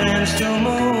light turns to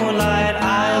moonlight,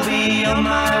 I'll be on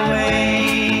my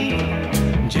way.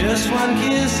 Just one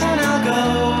kiss and I'll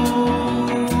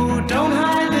go. Don't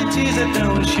hide the tears that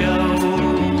don't show.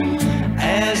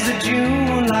 As the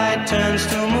June light turns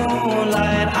to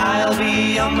moonlight, I'll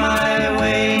be on my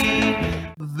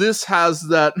way. This has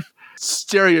that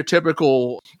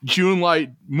stereotypical June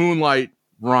light, moonlight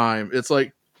rhyme. It's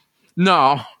like,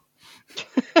 no.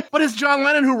 But it's John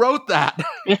Lennon who wrote that.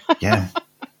 Yeah.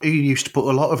 He used to put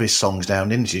a lot of his songs down,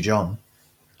 didn't he, John?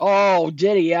 Oh,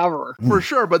 did he ever? For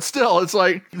sure, but still, it's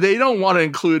like, they don't want to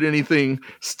include anything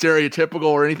stereotypical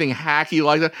or anything hacky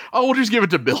like that. Oh, we'll just give it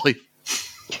to Billy.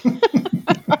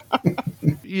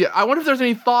 Yeah, I wonder if there's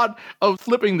any thought of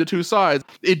flipping the two sides.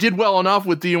 It did well enough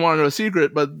with Do You Want to Know a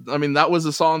Secret, but, I mean, that was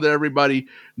a song that everybody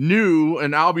knew,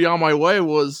 and I'll Be On My Way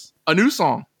was a new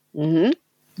song. Mm-hmm.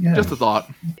 Yeah. Just a thought.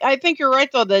 I think you're right,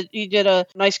 though, that he did a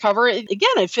nice cover. Again,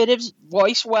 it fit his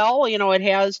voice well. You know, it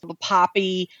has the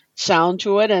poppy sound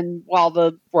to it, and while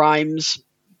the rhymes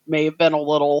may have been a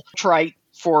little trite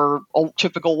for a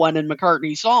typical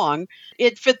Lennon-McCartney song,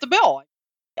 it fit the bill.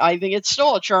 I think it's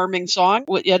still a charming song,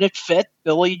 and it fit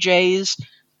Billy J's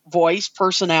voice,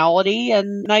 personality,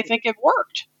 and I think it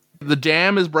worked. The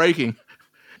dam is breaking.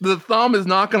 The thumb is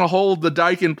not going to hold the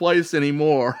dike in place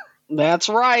anymore. That's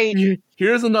right.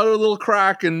 Here's another little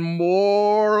crack, and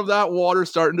more of that water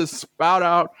starting to spout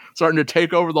out, starting to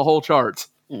take over the whole charts.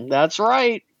 That's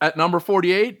right. At number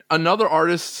 48, another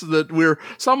artist that we're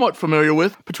somewhat familiar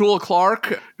with, Petula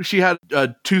Clark. She had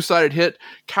a two-sided hit,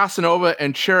 Casanova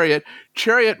and Chariot.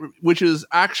 Chariot, which is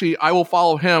actually I Will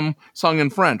Follow Him, sung in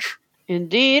French.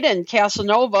 Indeed, and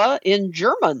Casanova in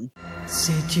German.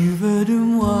 Si tu veux de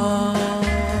moi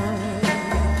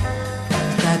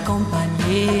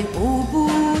t'accompagner au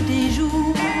bout des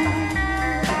jours,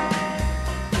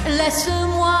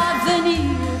 laisse-moi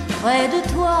venir près de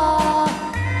toi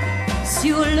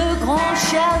sur le grand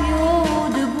chariot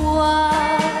de bois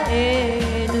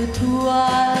et de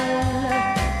toile.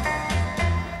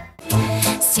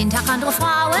 Sind auch andere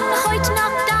Frauen heute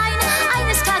noch dein?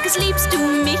 Eines Tages liebst du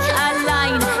mich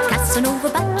allein. Casanova,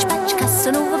 batsch, batsch,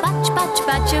 Casanova, batsch, batsch,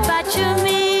 batsch, batsch,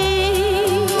 me.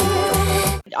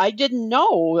 I didn't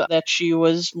know that she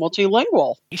was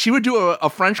multilingual. She would do a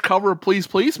French cover of Please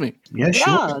Please Me. Yeah,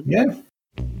 sure. Yeah.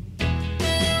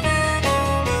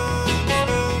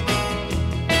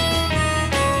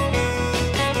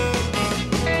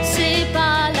 C'est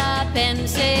pas la peine,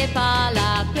 c'est pas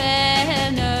la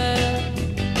peine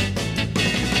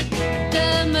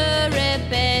de me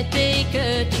répéter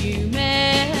que tu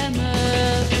m'aimes.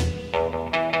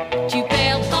 Tu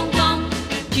perds ton temps,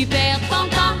 tu perds ton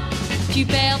temps, tu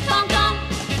perds ton temps,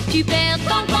 tu perds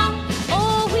ton temps.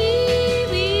 Oh oui,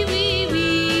 oui, oui,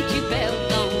 oui, tu perds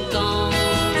ton temps.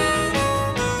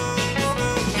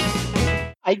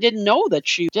 I didn't know that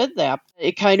she did that.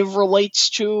 It kind of relates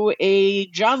to a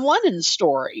John Lennon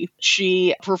story.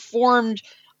 She performed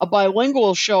a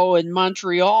bilingual show in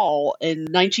Montreal in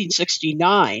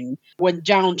 1969 when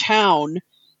Downtown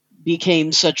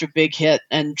became such a big hit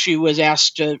and she was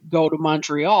asked to go to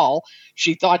Montreal.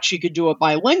 She thought she could do a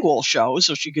bilingual show,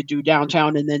 so she could do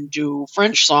Downtown and then do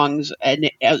French songs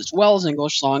and as well as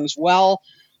English songs. Well,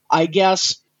 I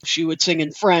guess she would sing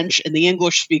in French and the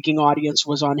English-speaking audience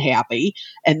was unhappy.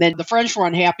 And then the French were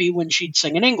unhappy when she'd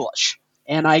sing in English.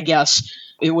 And I guess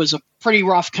it was a pretty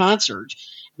rough concert.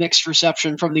 Mixed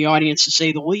reception from the audience, to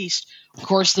say the least. Of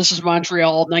course, this is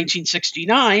Montreal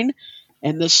 1969,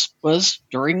 and this was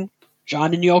during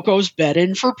John and Yoko's Bed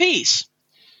In for Peace.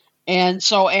 And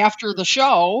so after the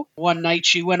show, one night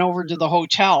she went over to the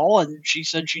hotel, and she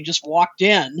said she just walked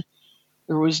in.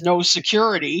 There was no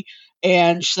security,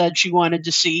 and said she wanted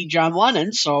to see John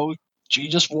Lennon, so she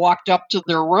just walked up to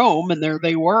their room, and there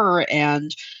they were,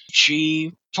 and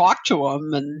she talked to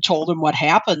him and told him what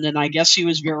happened, and I guess he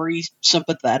was very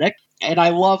sympathetic. And I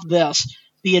love this,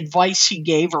 the advice he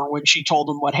gave her when she told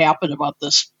him what happened about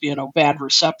this, bad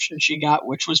reception she got,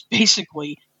 which was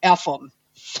basically F him.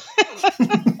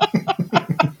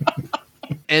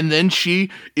 And then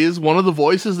she is one of the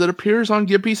voices that appears on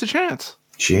Give Peace a Chance.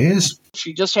 She is.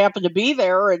 She just happened to be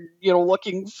there and,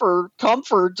 looking for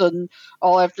comfort and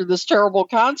all after this terrible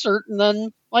concert. And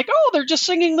then they're just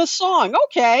singing this song.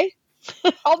 Okay,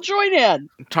 I'll join in.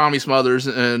 Tommy Smothers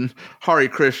and Hari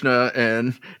Krishna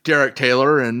and Derek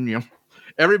Taylor and,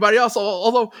 everybody else.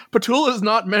 Although Petula is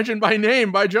not mentioned by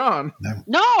name by John.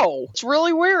 No, it's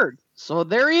really weird. So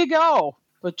there you go.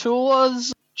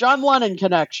 Petula's John Lennon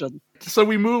connection. So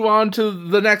we move on to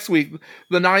the next week,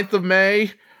 the 9th of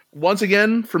May. Once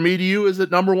again, For Me to You is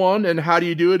at number 1, and How Do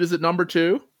You Do It is at number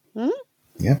 2. Mm-hmm.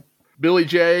 Yeah. Billy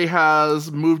J has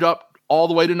moved up all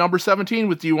the way to number 17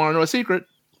 with Do You Want to Know a Secret?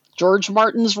 George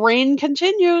Martin's reign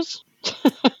continues. Listen,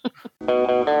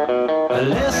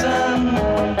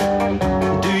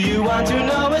 do you want to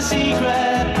know a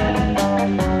secret?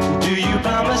 Do you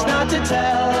promise not to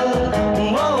tell?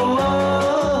 Whoa,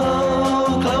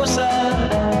 whoa, closer.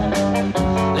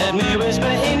 Let me whisper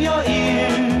in your ear.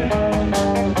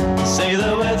 Say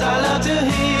the words I love to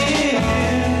hear.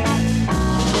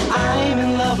 I'm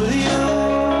in love with you.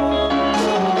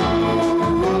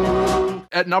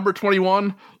 At number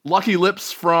 21, Lucky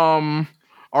Lips from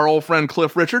our old friend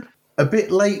Cliff Richard. A bit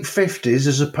late 50s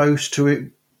as opposed to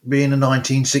it being a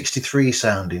 1963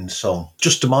 sounding song.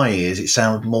 Just to my ears, it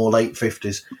sounded more late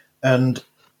 50s. And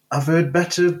I've heard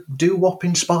better doo-wop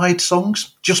inspired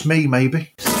songs. Just me,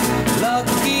 maybe.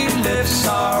 Lucky lips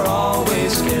are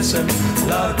always kissing.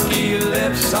 Lucky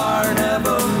lips are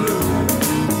never blue.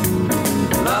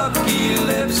 Lucky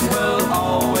lips will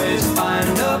always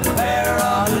find a pair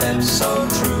of lips so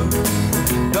true.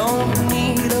 Don't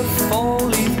need a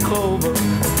four-leaf clover,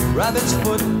 rabbit's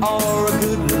foot, or a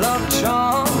good luck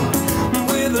charm.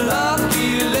 With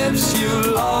lucky lips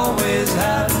you'll always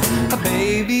have a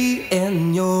baby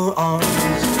in your arms.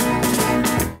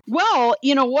 Well,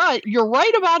 you know what? You're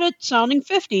right about it sounding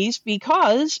 50s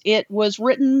because it was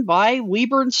written by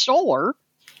Lieber and Stoller.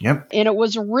 Yep. And it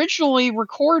was originally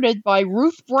recorded by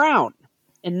Ruth Brown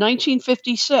in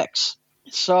 1956.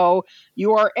 So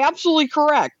you are absolutely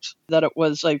correct that it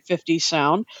was a 50s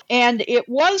sound. And it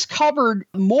was covered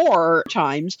more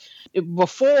times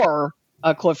before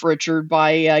Cliff Richard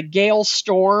by Gail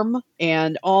Storm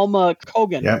and Alma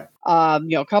Cogan. Yep.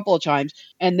 A couple of times.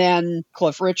 And then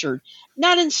Cliff Richard.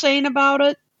 Not insane about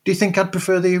it. Do you think I'd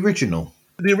prefer the original?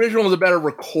 The original was a better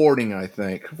recording, I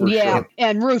think. For sure.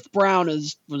 And Ruth Brown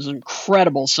was an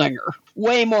incredible singer.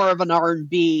 Way more of an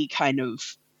R&B kind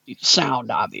of sound,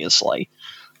 obviously.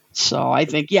 So I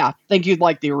think you'd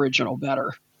like the original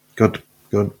better. Good.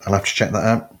 I'll have to check that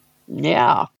out.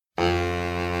 Yeah.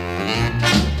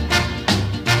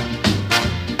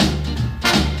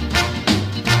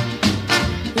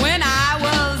 When I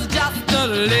was just a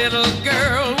little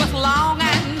girl with long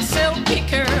and silky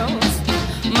curls,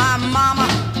 my mama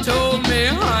told me,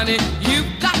 honey,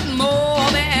 you've got more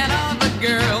than other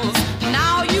girls.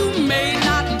 Now you may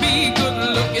not be good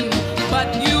looking,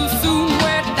 but you soon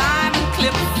wear diamond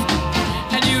clips,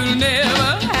 and you'll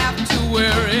never have to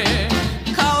worry,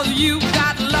 'cause you've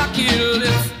got lucky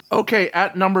lips. Okay,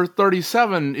 at number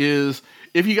 37 is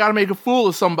If You Gotta Make a Fool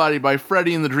of Somebody by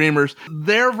Freddie and the Dreamers.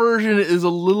 Their version is a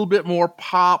little bit more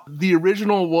pop. The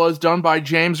original was done by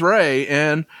James Ray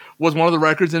and was one of the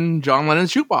records in John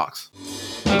Lennon's jukebox.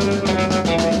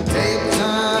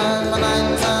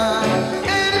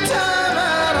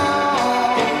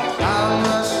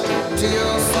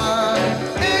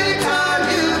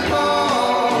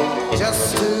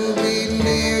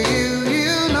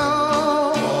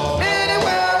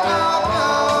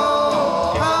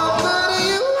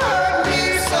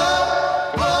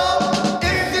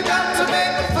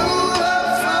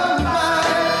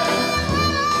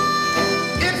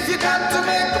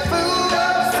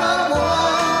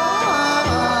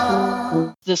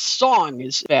 This song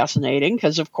is fascinating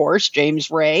because, of course,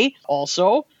 James Ray,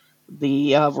 also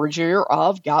the originator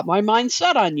of Got My Mind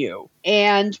Set on You.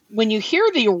 And when you hear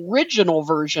the original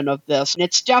version of this,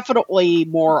 it's definitely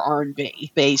more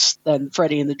R&B based than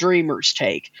Freddie and the Dreamers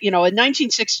take. In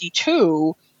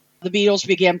 1962, the Beatles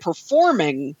began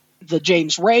performing the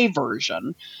James Ray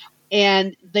version.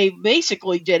 And they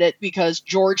basically did it because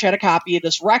George had a copy of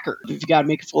this record, If You Gotta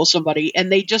Make a Fool of Somebody,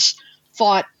 and they just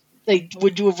thought they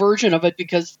would do a version of it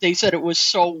because they said it was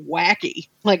so wacky.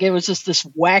 Like, it was just this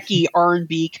wacky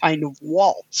R&B kind of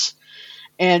waltz.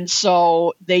 And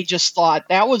so they just thought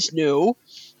that was new.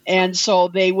 And so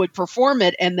they would perform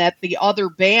it, and that the other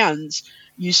bands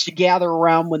used to gather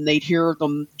around when they'd hear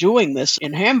them doing this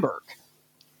in Hamburg.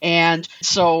 And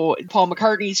so Paul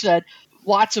McCartney said,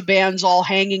 lots of bands all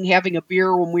hanging, having a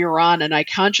beer when we were on, and I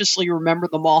consciously remember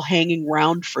them all hanging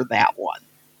around for that one.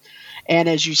 And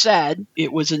as you said,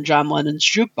 it was in John Lennon's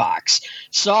jukebox.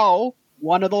 So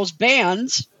one of those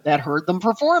bands that heard them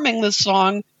performing this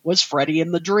song was Freddie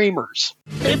and the Dreamers.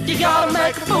 If you gotta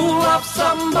make a fool of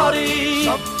somebody,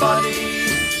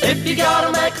 if you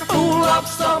gotta make a fool of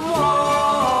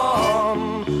someone,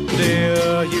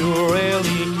 dear, you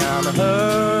really can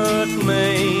hurt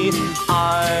me.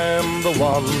 I'm the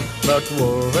one that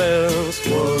worries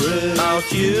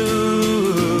about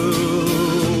you.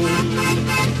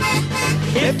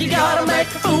 If you gotta make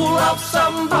a fool of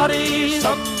somebody.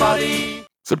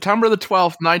 September the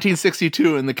 12th,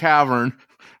 1962, in the Cavern.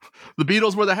 The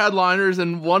Beatles were the headliners,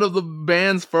 and one of the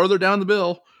bands further down the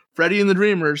bill, Freddie and the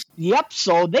Dreamers. Yep,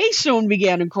 so they soon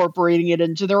began incorporating it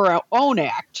into their own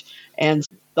act, and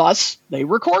thus they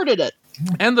recorded it.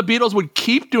 And the Beatles would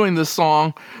keep doing this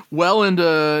song well into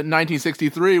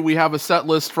 1963. We have a set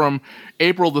list from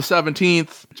April the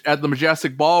 17th at the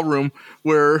Majestic Ballroom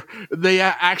where they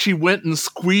actually went and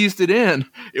squeezed it in.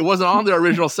 It wasn't on their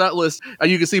original set list. And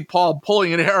you can see Paul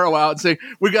pulling an arrow out and saying,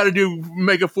 we got to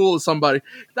make a fool of somebody.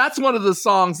 That's one of the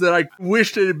songs that I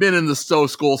wished it had been in the So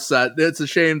School set. It's a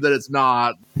shame that it's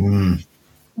not.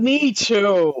 Me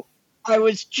too. I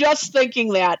was just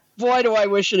thinking that. Boy, do I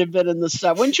wish it had been in the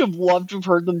set. Wouldn't you have loved to have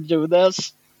heard them do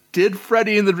this? Did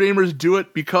Freddie and the Dreamers do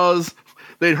it because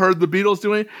they'd heard the Beatles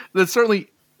doing it? That's certainly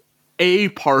a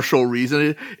partial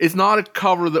reason. It's not a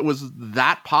cover that was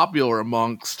that popular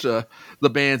amongst the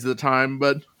bands at the time,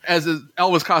 but as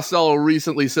Elvis Costello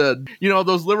recently said,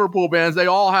 those Liverpool bands, they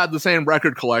all had the same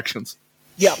record collections.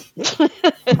 Yeah,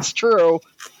 it's true.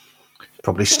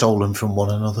 Probably stolen from one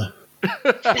another.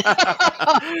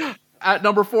 At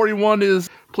number 41 is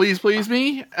Please Please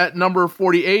Me. At number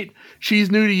 48,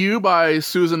 She's New to You by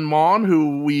Susan Mon,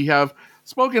 who we have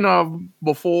spoken of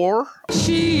before.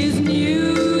 She's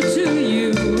new to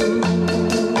you.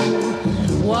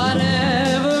 Whatever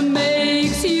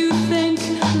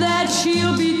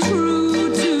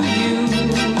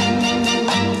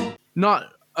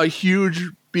not a huge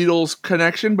Beatles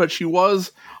connection, but she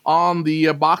was on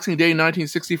the Boxing Day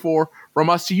 1964 From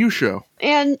Us to You show.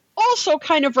 And also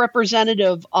kind of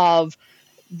representative of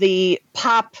the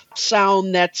pop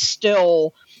sound that's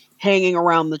still hanging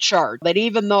around the chart. That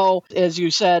even though, as you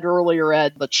said earlier,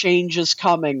 Ed, the change is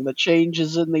coming, the change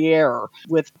is in the air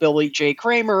with Billy J.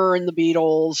 Kramer and the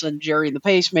Beatles and Jerry and the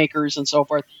Pacemakers and so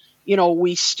forth,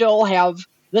 we still have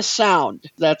this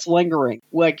sound that's lingering.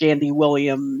 Like Andy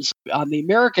Williams on the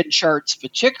American charts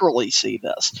particularly see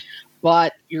this.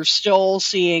 But you're still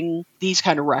seeing these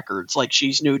kind of records like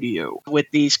She's New to You with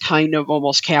these kind of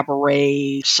almost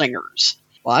cabaret singers.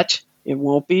 But it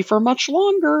won't be for much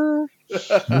longer.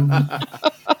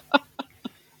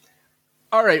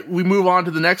 All right, we move on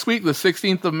to the next week, the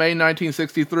 16th of May,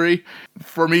 1963.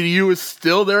 For Me to You is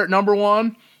still there at number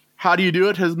 1. How Do You Do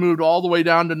It has moved all the way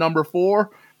down to number 4,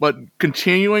 but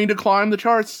continuing to climb the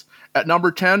charts. At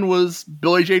number 10 was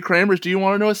Billy J. Kramer's Do You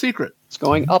Want to Know a Secret? It's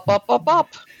going up, up, up, up.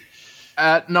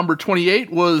 At number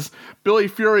 28 was Billy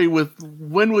Fury with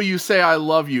When Will You Say I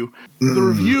Love You? The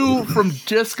review from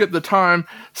Disc at the time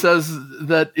says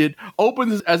that it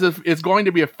opens as if it's going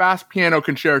to be a fast piano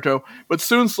concerto, but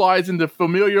soon slides into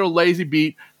familiar lazy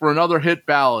beat for another hit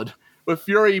ballad, with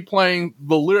Fury playing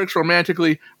the lyrics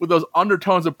romantically with those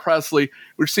undertones of Presley,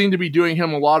 which seem to be doing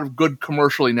him a lot of good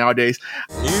commercially nowadays.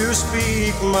 You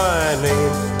speak my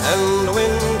name and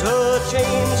winter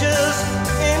changes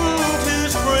into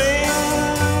spring,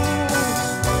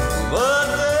 but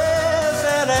there's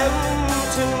an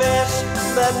emptiness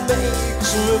that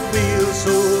makes me feel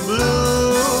so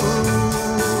blue.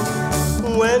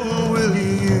 When will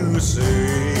you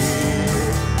say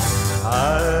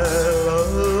I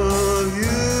love you?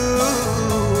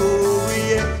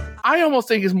 Yeah. I almost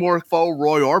think it's more a faux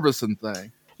Roy Orbison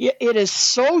thing. Yeah, it is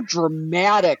so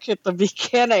dramatic at the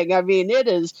beginning. I mean, it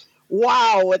is,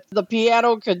 wow, with the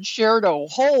piano concerto.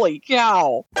 Holy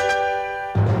cow.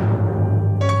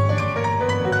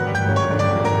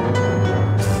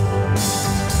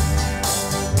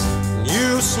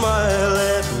 You smile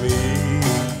at me.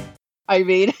 I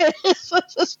mean, it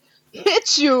just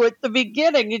hits you at the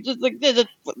beginning. It just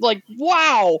like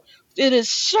wow, it is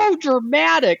so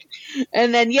dramatic.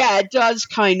 And then, yeah, it does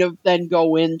kind of then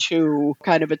go into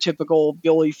kind of a typical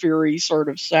Billy Fury sort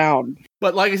of sound.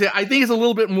 But like I said, I think it's a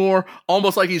little bit more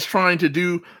almost like he's trying to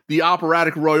do the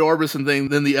operatic Roy Orbison thing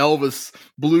than the Elvis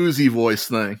bluesy voice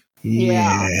thing.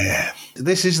 Yeah.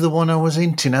 This is the one I was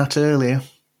hinting at earlier.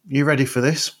 You ready for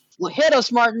this? Well, hit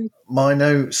us, Martin. My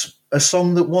notes. A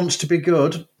song that wants to be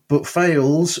good, but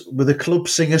fails with a club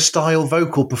singer-style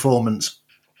vocal performance.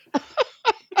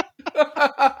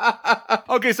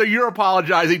 Okay, so you're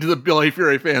apologizing to the Billy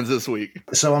Fury fans this week.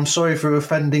 So I'm sorry for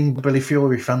offending Billy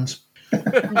Fury fans.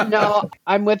 No,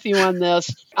 I'm with you on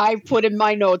this. I put in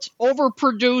my notes,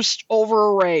 overproduced,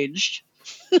 overarranged.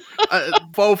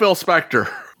 Faux Phil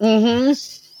Spector. Mm-hmm.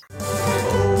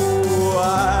 Oh,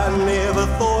 I never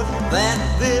thought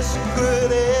that this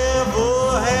could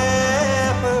ever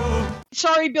happen.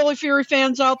 Sorry, Billy Fury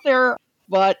fans out there,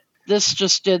 but this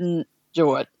just didn't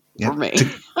do it for me.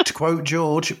 To quote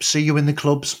George, see you in the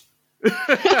clubs.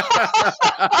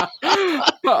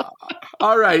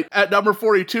 All right. At number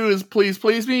 42 is Please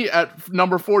Please Me. At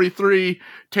number 43,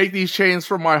 Take These Chains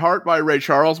From My Heart by Ray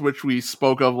Charles, which we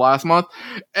spoke of last month.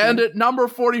 And at number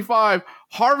 45,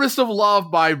 Harvest of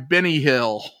Love by Benny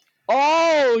Hill.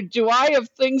 Oh, do I have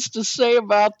things to say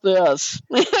about this?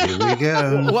 Here we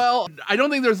go. Well, I don't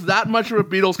think there's that much of a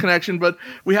Beatles connection, but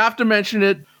we have to mention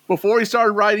it. Before he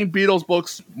started writing Beatles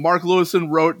books, Mark Lewison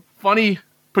wrote Funny,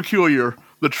 Peculiar,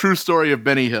 The True Story of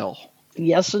Benny Hill.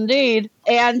 Yes, indeed.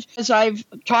 And as I've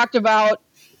talked about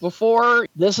before,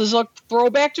 this is a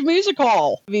throwback to music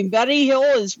hall. I mean, Benny Hill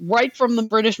is right from the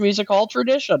British music hall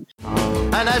tradition.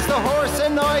 And as the horse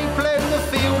and I plough the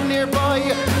field nearby,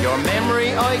 your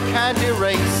memory I can't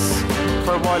erase.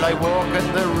 For while I walk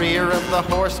at the rear of the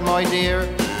horse, my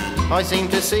dear, I seem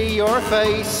to see your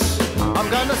face. I'm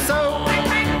gonna sow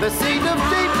the seed of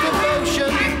deep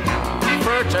devotion,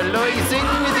 fertilizing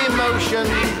with emotion,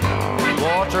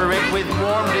 water it with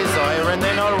warm desire, and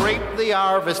then I'll reap the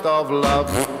harvest of love.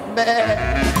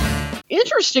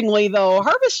 Interestingly, though,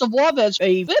 Harvest of Love has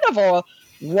a bit of a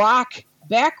rock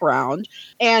background,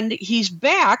 and he's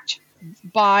backed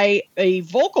by a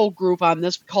vocal group on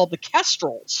this called the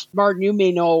Kestrels. Martin, you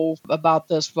may know about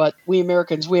this, but we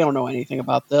Americans, we don't know anything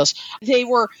about this. They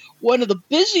were one of the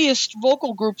busiest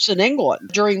vocal groups in England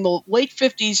during the late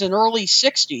 50s and early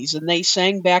 60s, and they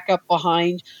sang back up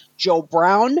behind Joe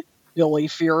Brown, Billy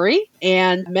Fury,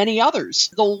 and many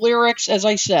others. The lyrics, as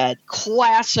I said,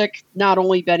 classic, not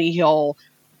only Benny Hill,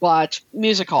 but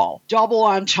music hall. Double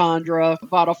entendre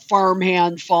about a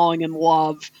farmhand falling in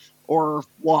love or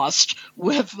lust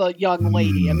with a young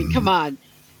lady. I mean, come on.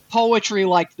 Poetry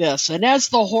like this. And as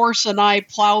the horse and I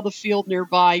plow the field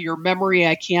nearby, your memory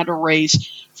I can't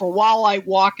erase. For while I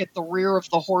walk at the rear of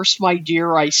the horse, my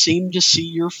dear, I seem to see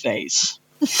your face.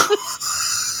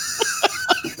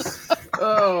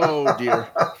 Oh, dear.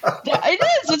 It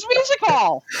is. It's music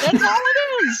hall. That's all it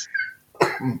is.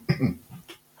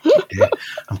 Yeah,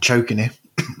 I'm choking here.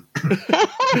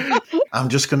 I'm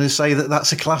just going to say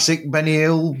that's a classic Benny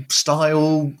Hill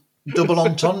style double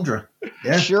entendre.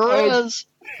 Yeah, sure is.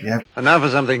 Yeah. And now for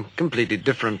something completely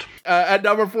different. At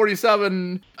number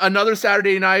 47, Another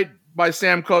Saturday Night by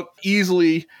Sam Cooke,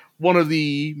 easily one of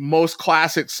the most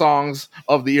classic songs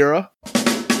of the era.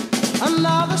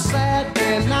 Another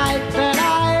Saturday night that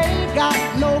I ain't got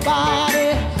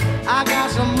nobody. I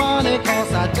got some money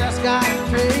 'cause I just got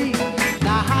paid.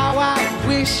 Now how I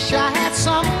wish I had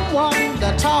someone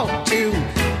to talk to.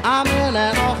 I'm in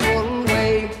an awful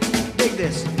way. Dig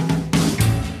this.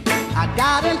 I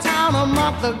got in town a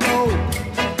month ago.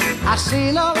 I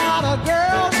seen a lot of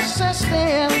girls since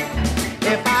then.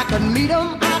 If I could meet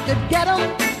them, I could get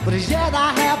them. But as yet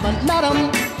I haven't met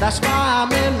them. That's why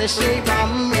I'm in the shape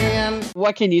I'm in.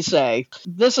 What can you say?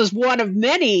 This is one of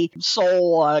many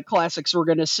soul classics we're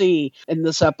going to see in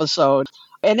this episode.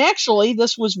 And actually,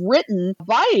 this was written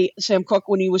by Sam Cooke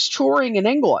when he was touring in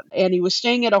England, and he was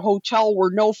staying at a hotel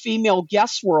where no female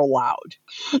guests were allowed.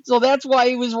 So that's why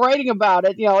he was writing about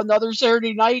it, another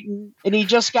Saturday night, and he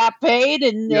just got paid,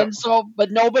 and so,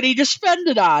 but nobody to spend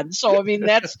it on. So, I mean,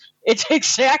 it's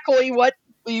exactly what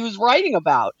he was writing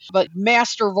about. But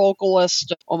master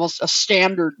vocalist, almost a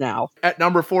standard now. At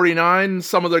number 49,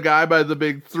 Some Other Guy by the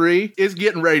Big Three is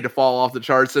getting ready to fall off the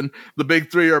charts, and the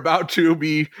Big Three are about to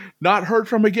be not heard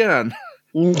from again.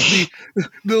 the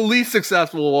least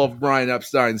successful of Brian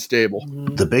Epstein's stable.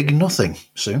 The Big Nothing,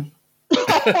 Sue.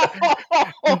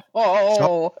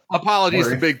 Apologies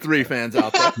to Big Three fans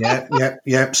out there.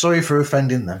 Yeah. Sorry for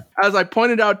offending them. As I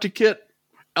pointed out to Kit,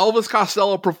 Elvis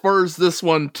Costello prefers this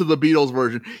one to the Beatles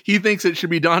version. He thinks it should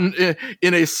be done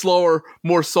in a slower,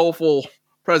 more soulful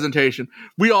presentation.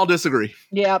 We all disagree.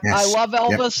 Yeah, yes. I love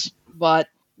Elvis, but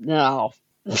no.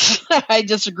 I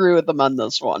disagree with him on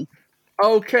this one.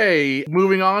 Okay,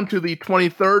 moving on to the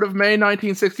 23rd of May,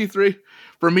 1963.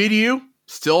 For Me to You,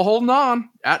 still holding on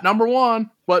at number 1,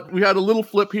 but we had a little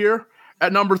flip here.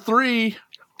 At number 3,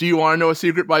 Do You Want to Know a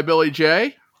Secret by Billy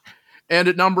J? And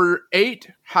at number 8,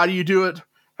 How Do You Do It?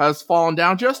 Has fallen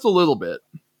down just a little bit.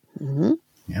 Mm-hmm.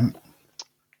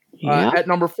 Yeah. At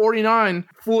number 49,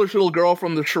 Foolish Little Girl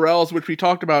from the Shirelles, which we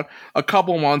talked about a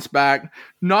couple months back.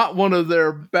 Not one of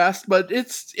their best, but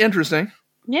it's interesting.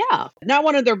 Yeah, not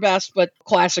one of their best, but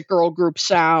classic girl group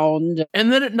sound.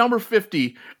 And then at number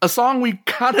 50, a song we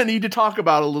kind of need to talk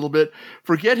about a little bit,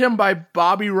 Forget Him by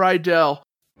Bobby Rydell.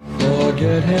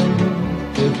 Forget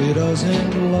him if he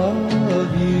doesn't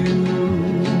love you.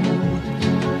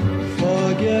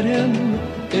 Forget him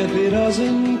if he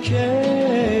doesn't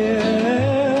care.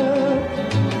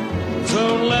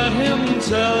 Don't let him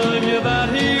tell you that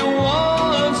he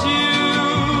wants you,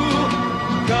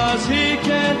 'cause he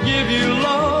can't give you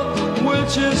love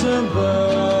which isn't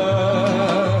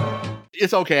there.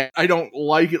 It's okay. I don't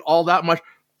like it all that much,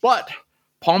 but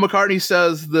Paul McCartney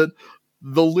says that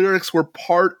the lyrics were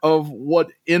part of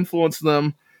what influenced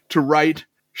them to write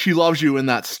She Loves You in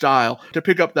that style, to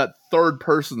pick up that third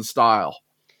person style.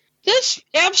 This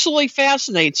absolutely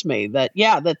fascinates me that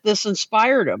this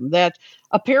inspired him. That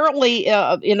apparently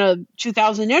in a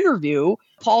 2000 interview,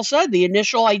 Paul said the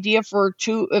initial idea for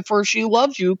She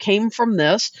Loves You came from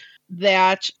this,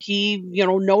 that he,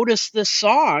 noticed this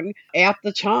song at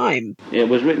the time. It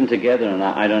was written together, and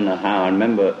I don't know how. I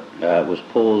remember it was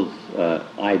Paul's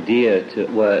idea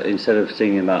where instead of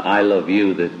singing about I love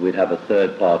you, that we'd have a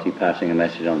third party passing a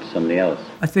message on to somebody else.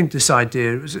 I think this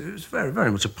idea, it was very,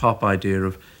 very much a pop idea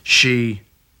of she,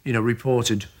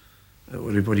 reported,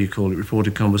 what do you call it,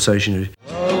 reported conversation.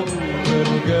 Oh,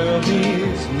 little girl,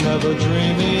 he's never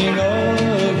dreaming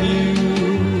of you.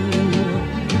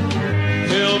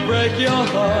 He'll break your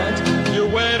heart, you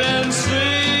wait and see.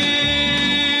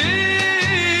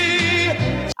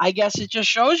 I guess it just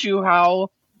shows you how,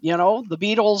 the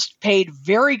Beatles paid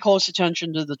very close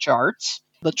attention to the charts,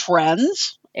 the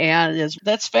trends, and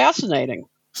that's fascinating.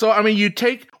 So, I mean, you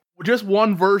take just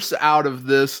one verse out of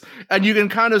this, and you can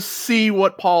kind of see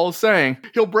what Paul is saying.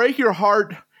 He'll break your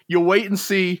heart, you wait and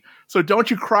see, so don't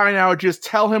you cry now, just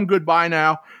tell him goodbye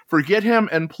now, forget him,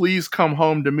 and please come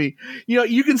home to me.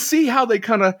 You can see how they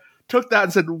kind of took that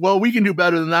and said, well, we can do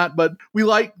better than that, but we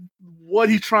like what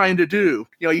he's trying to do.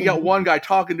 You got one guy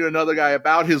talking to another guy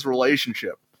about his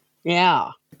relationship.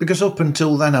 Yeah. Because up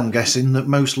until then, I'm guessing that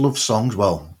most love songs,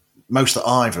 well, most that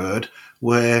I've heard,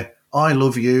 were I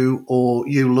love you or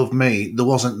you love me. There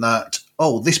wasn't that,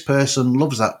 oh, this person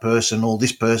loves that person or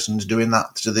this person's doing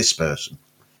that to this person.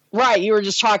 Right. You were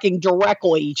just talking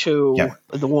directly to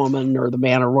the woman or the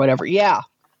man or whatever. Yeah.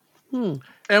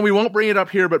 And we won't bring it up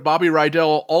here, but Bobby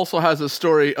Rydell also has a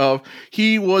story of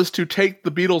he was to take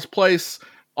the Beatles' place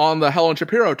on the Helen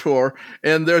Shapiro tour,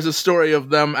 and there's a story of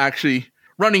them actually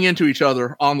running into each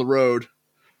other on the road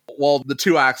while the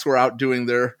two acts were out doing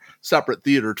their separate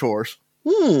theater tours.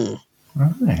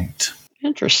 Right.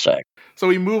 Interesting. So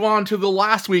we move on to the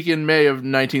last week in May of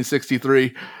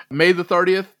 1963. May the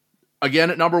 30th,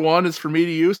 again at number 1, is For Me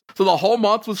to You. So the whole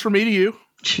month was For Me to You.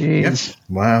 Jeez.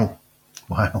 Wow.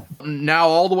 Now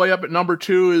all the way up at number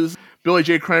 2 is Billy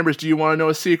J. Kramer's Do You Want to Know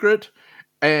a Secret?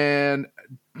 And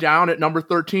down at number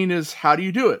 13 is How Do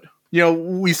You Do It?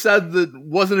 We said that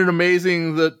wasn't it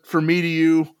amazing that For Me to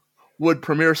You would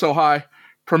premiere so high?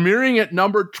 Premiering at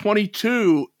number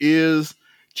 22 is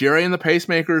Jerry and the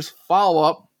Pacemakers'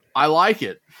 follow-up, I Like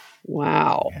It.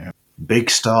 Wow. Yeah. Big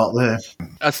start there.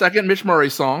 A second Mitch Murray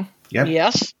song. Yep.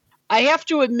 Yes. I have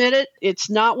to admit it's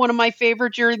not one of my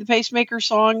favorite Jerry the Pacemaker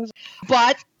songs,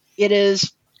 but it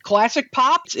is classic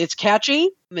pop. It's catchy.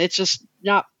 It's just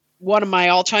not one of my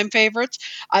all-time favorites.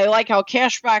 I like how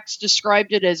Cashbox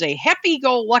described it as a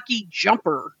happy-go-lucky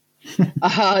jumper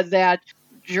that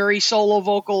Jerry solo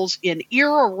vocals in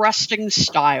ear-arresting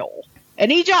style.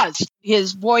 And he does.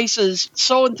 His voice is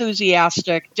so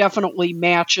enthusiastic, definitely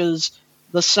matches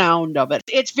the sound of it.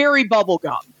 It's very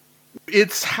bubblegum.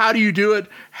 It's How Do You Do It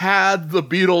had the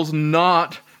Beatles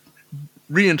not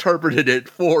reinterpreted it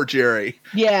for Jerry.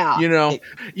 Yeah.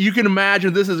 You can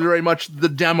imagine this is very much the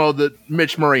demo that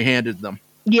Mitch Murray handed them.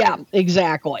 Yeah,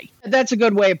 exactly. That's a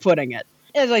good way of putting it.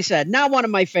 As I said, not one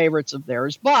of my favorites of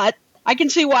theirs, but I can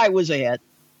see why it was a hit.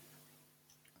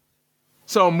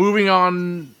 So moving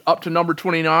on up to number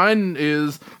 29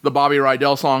 is the Bobby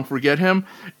Rydell song Forget Him.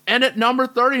 And at number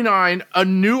 39, a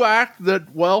new act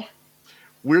that, well,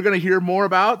 we're going to hear more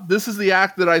about. This is the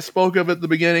act that I spoke of at the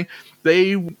beginning.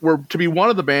 They were to be one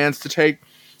of the bands to take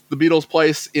the Beatles'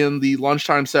 place in the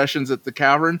lunchtime sessions at the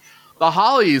Cavern. The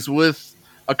Hollies with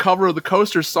a cover of the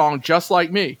Coasters song, Just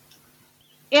Like Me.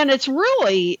 And it's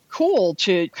really cool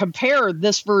to compare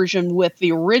this version with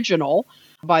the original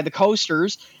by the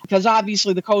Coasters, because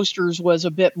obviously the Coasters was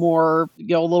a bit more, a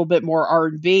little bit more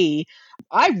R&B.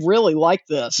 I really like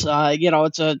this.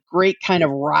 It's a great kind of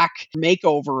rock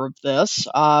makeover of this,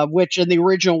 which in the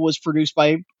original was produced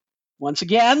by, once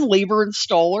again, Lieber and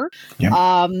Stoller.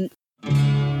 Yeah.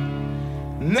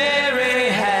 Mary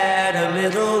had a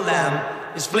little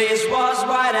lamb. His fleece was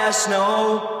white as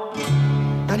snow.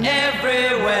 And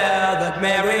everywhere that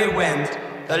Mary went,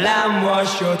 the lamb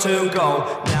was sure to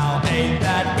go. Now ain't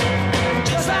that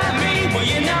just like me? Well,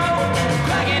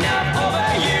 cracking up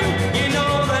over you. You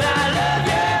know that I love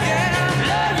you,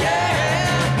 love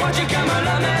you. Won't you come and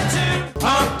love me too?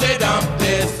 Humpty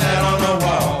Dumpty sat on the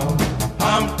wall.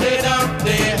 Humpty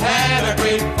Dumpty had a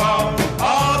great fall.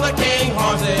 All the king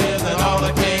horses and all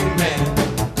the king men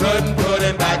couldn't put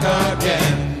him back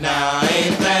again. Now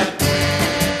ain't that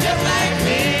just like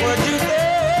me? What you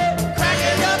say?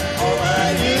 Cracking up over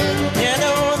you. You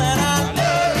know that I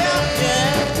love you.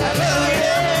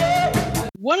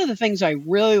 One of the things I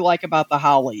really like about the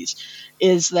Hollies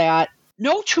is that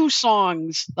no two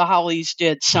songs the Hollies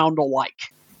did sound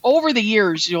alike. Over the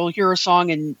years, you'll hear a song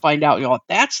and find out,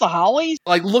 that's the Hollies?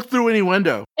 Like, look through any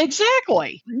window.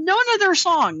 Exactly. None of their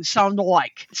songs sound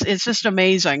alike. It's just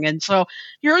amazing. And so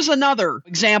here's another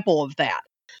example of that.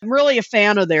 I'm really a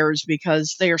fan of theirs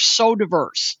because they are so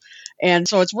diverse. And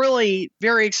so it's really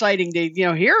very exciting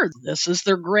to, hear this is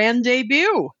their grand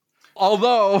debut.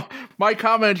 Although, my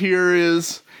comment here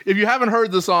is, if you haven't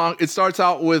heard the song, it starts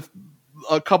out with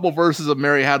a couple verses of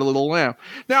Mary Had a Little Lamb.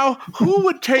 Now, who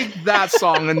would take that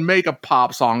song and make a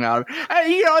pop song out of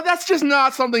it? That's just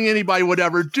not something anybody would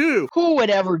ever do. Who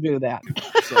would ever do that?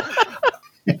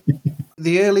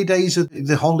 The early days of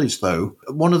the Hollies, though,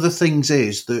 one of the things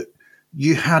is that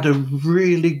you had a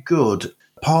really good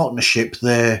partnership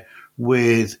there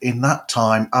with, in that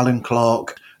time, Alan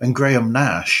Clark and Graham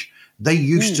Nash. They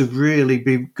used to really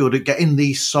be good at getting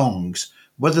these songs,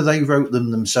 whether they wrote them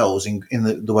themselves in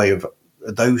the way of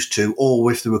those two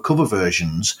or if there were cover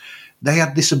versions. They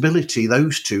had this ability,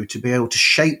 those two, to be able to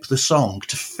shape the song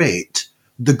to fit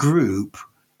the group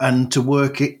and to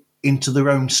work it into their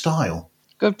own style.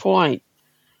 Good point.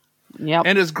 Yep.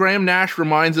 And as Graham Nash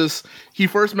reminds us, he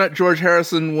first met George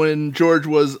Harrison when George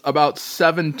was about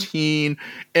 17,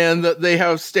 and that they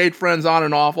have stayed friends on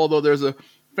and off, although there's a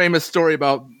famous story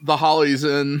about the Hollies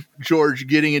and George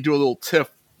getting into a little tiff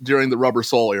during the Rubber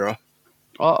Soul era.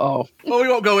 Uh-oh. Well, we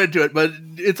won't go into it, but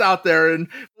it's out there, and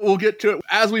we'll get to it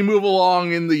as we move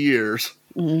along in the years.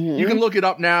 Mm-hmm. You can look it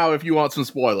up now if you want some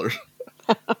spoilers.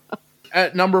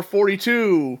 At number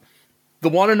 42, the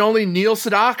one and only Neil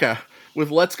Sedaka with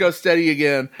Let's Go Steady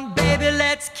Again. Baby,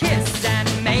 let's kiss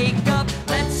and make up.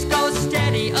 Let's go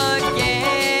steady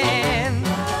again.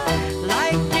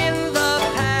 Like in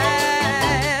the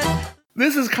past.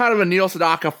 This is kind of a Neil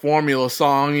Sedaka formula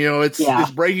song. You know, it's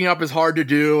breaking up is hard to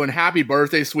do, and Happy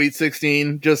Birthday, Sweet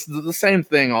 16, just the same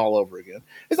thing all over again.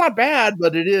 It's not bad,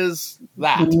 but it is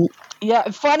that.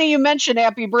 Yeah, funny you mentioned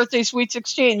Happy Birthday, Sweet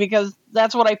 16, because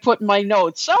that's what I put in my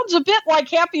notes. Sounds a bit like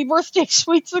Happy Birthday,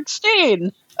 Sweet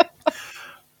 16.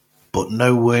 But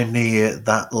nowhere near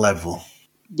that level.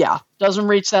 Yeah, doesn't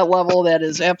reach that level. That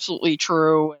is absolutely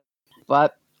true.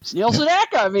 But it's Neil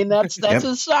Sedaka. I mean, that's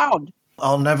his sound.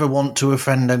 I'll never want to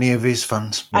offend any of his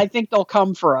fans. I think they'll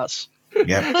come for us.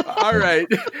 Yeah. All right.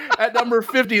 At number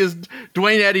 50 is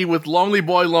Duane Eddy with Lonely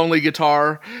Boy, Lonely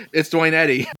Guitar. It's Duane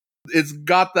Eddy. It's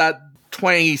got that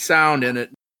twangy sound in it.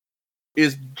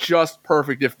 Is just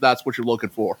perfect if that's what you're looking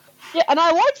for. Yeah, and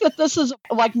I like that this is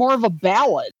like more of a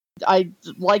ballad. I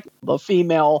like the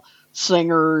female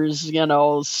singers, you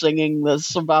know, singing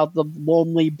this about the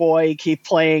lonely boy, keep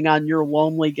playing on your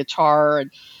lonely guitar.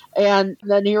 And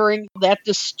then hearing that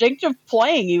distinctive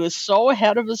playing, he was so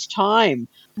ahead of his time.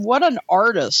 What an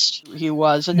artist he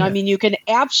was. And I mean, you can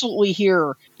absolutely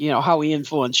hear, you know, how he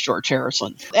influenced George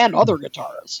Harrison and other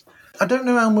guitarists. I don't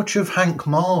know how much of Hank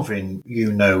Marvin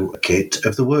you know, Kit,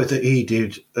 of the work that he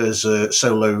did as a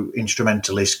solo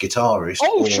instrumentalist guitarist.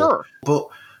 Oh, sure. But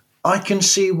I can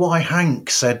see why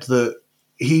Hank said that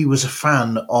he was a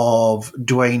fan of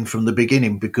Duane from the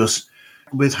beginning, because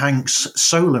with Hank's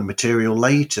solo material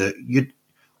later, you'd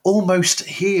almost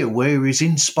hear where he's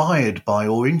inspired by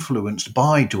or influenced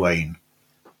by Duane.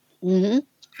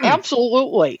 Mm-hmm.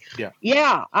 Absolutely.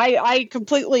 Yeah, I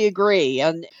completely agree.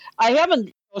 And I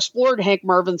haven't explored Hank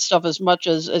Marvin stuff as much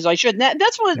as I should. And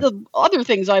that's one of the other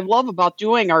things I love about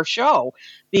doing our show,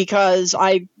 because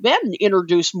I've been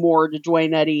introduced more to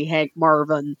Duane Eddy, Hank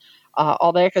Marvin,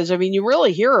 all that, because I mean, you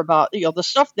really hear about, you know, the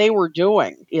stuff they were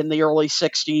doing in the early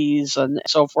 60s and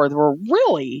so forth were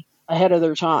really ahead of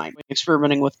their time,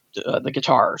 experimenting with the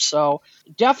guitar. So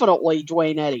definitely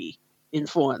Duane Eddy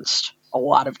influenced a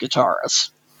lot of guitarists.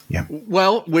 Yeah.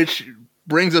 Well, which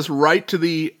brings us right to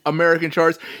the American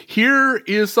charts. Here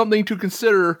is something to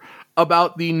consider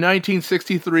about the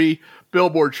 1963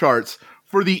 Billboard charts.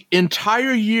 For the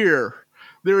entire year,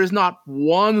 there is not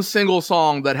one single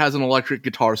song that has an electric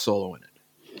guitar solo in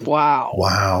it.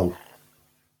 Wow.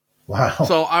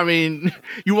 So, I mean,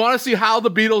 you want to see how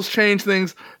the Beatles change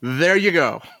things? There you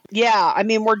go. Yeah, I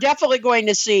mean, we're definitely going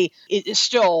to see it is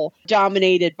still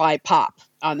dominated by pop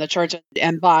on the charts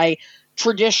and by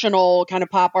traditional kind of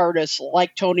pop artists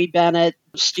like Tony Bennett,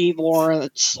 Steve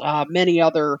Lawrence, many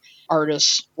other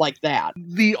artists like that.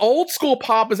 The old school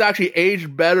pop has actually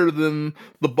aged better than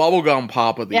the bubblegum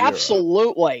pop of the era.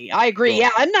 Absolutely. I agree.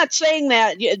 Yeah, I'm not saying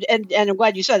that, and I'm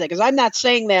glad you said that, because I'm not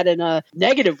saying that in a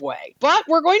negative way. But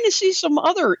we're going to see some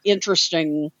other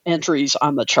interesting entries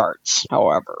on the charts,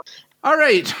 however. All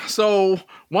right, so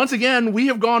once again, we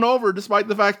have gone over despite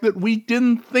the fact that we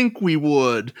didn't think we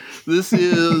would. This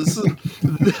is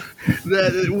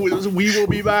that we will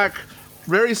be back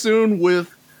very soon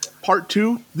with part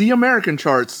 2, the American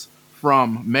charts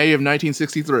from May of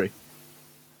 1963.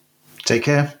 Take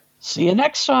care. See you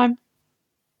next time.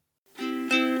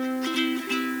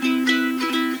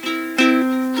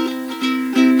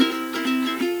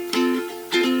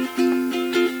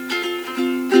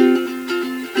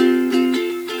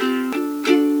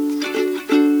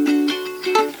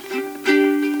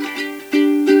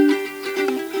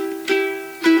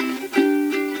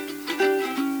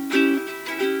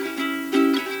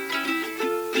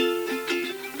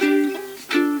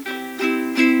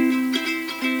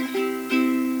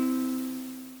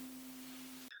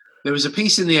 There was a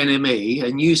piece in the NME,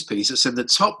 a news piece, that said the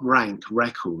Top Rank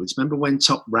Records. Remember when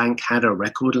Top Rank had a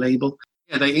record label?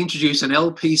 Yeah, they introduced an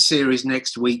LP series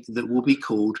next week that will be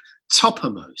called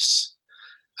Toppermost.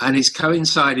 And it's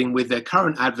coinciding with their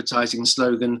current advertising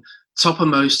slogan,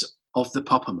 Toppermost of the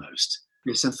Poppermost.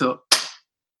 Yes, I thought,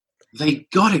 they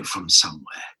got it from somewhere.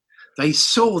 They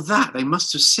saw that. They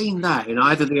must have seen that in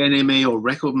either the NME or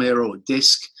Record Mirror or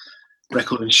Disc,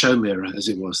 Record and Show Mirror, as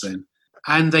it was then.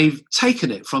 And they've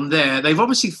taken it from there. They've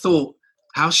obviously thought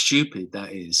how stupid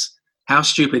that is. How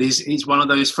stupid is one of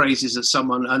those phrases that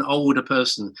someone, an older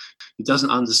person who doesn't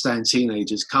understand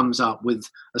teenagers, comes up with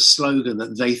a slogan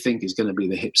that they think is going to be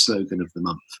the hip slogan of the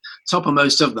month.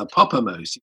 Toppermost of the poppermost.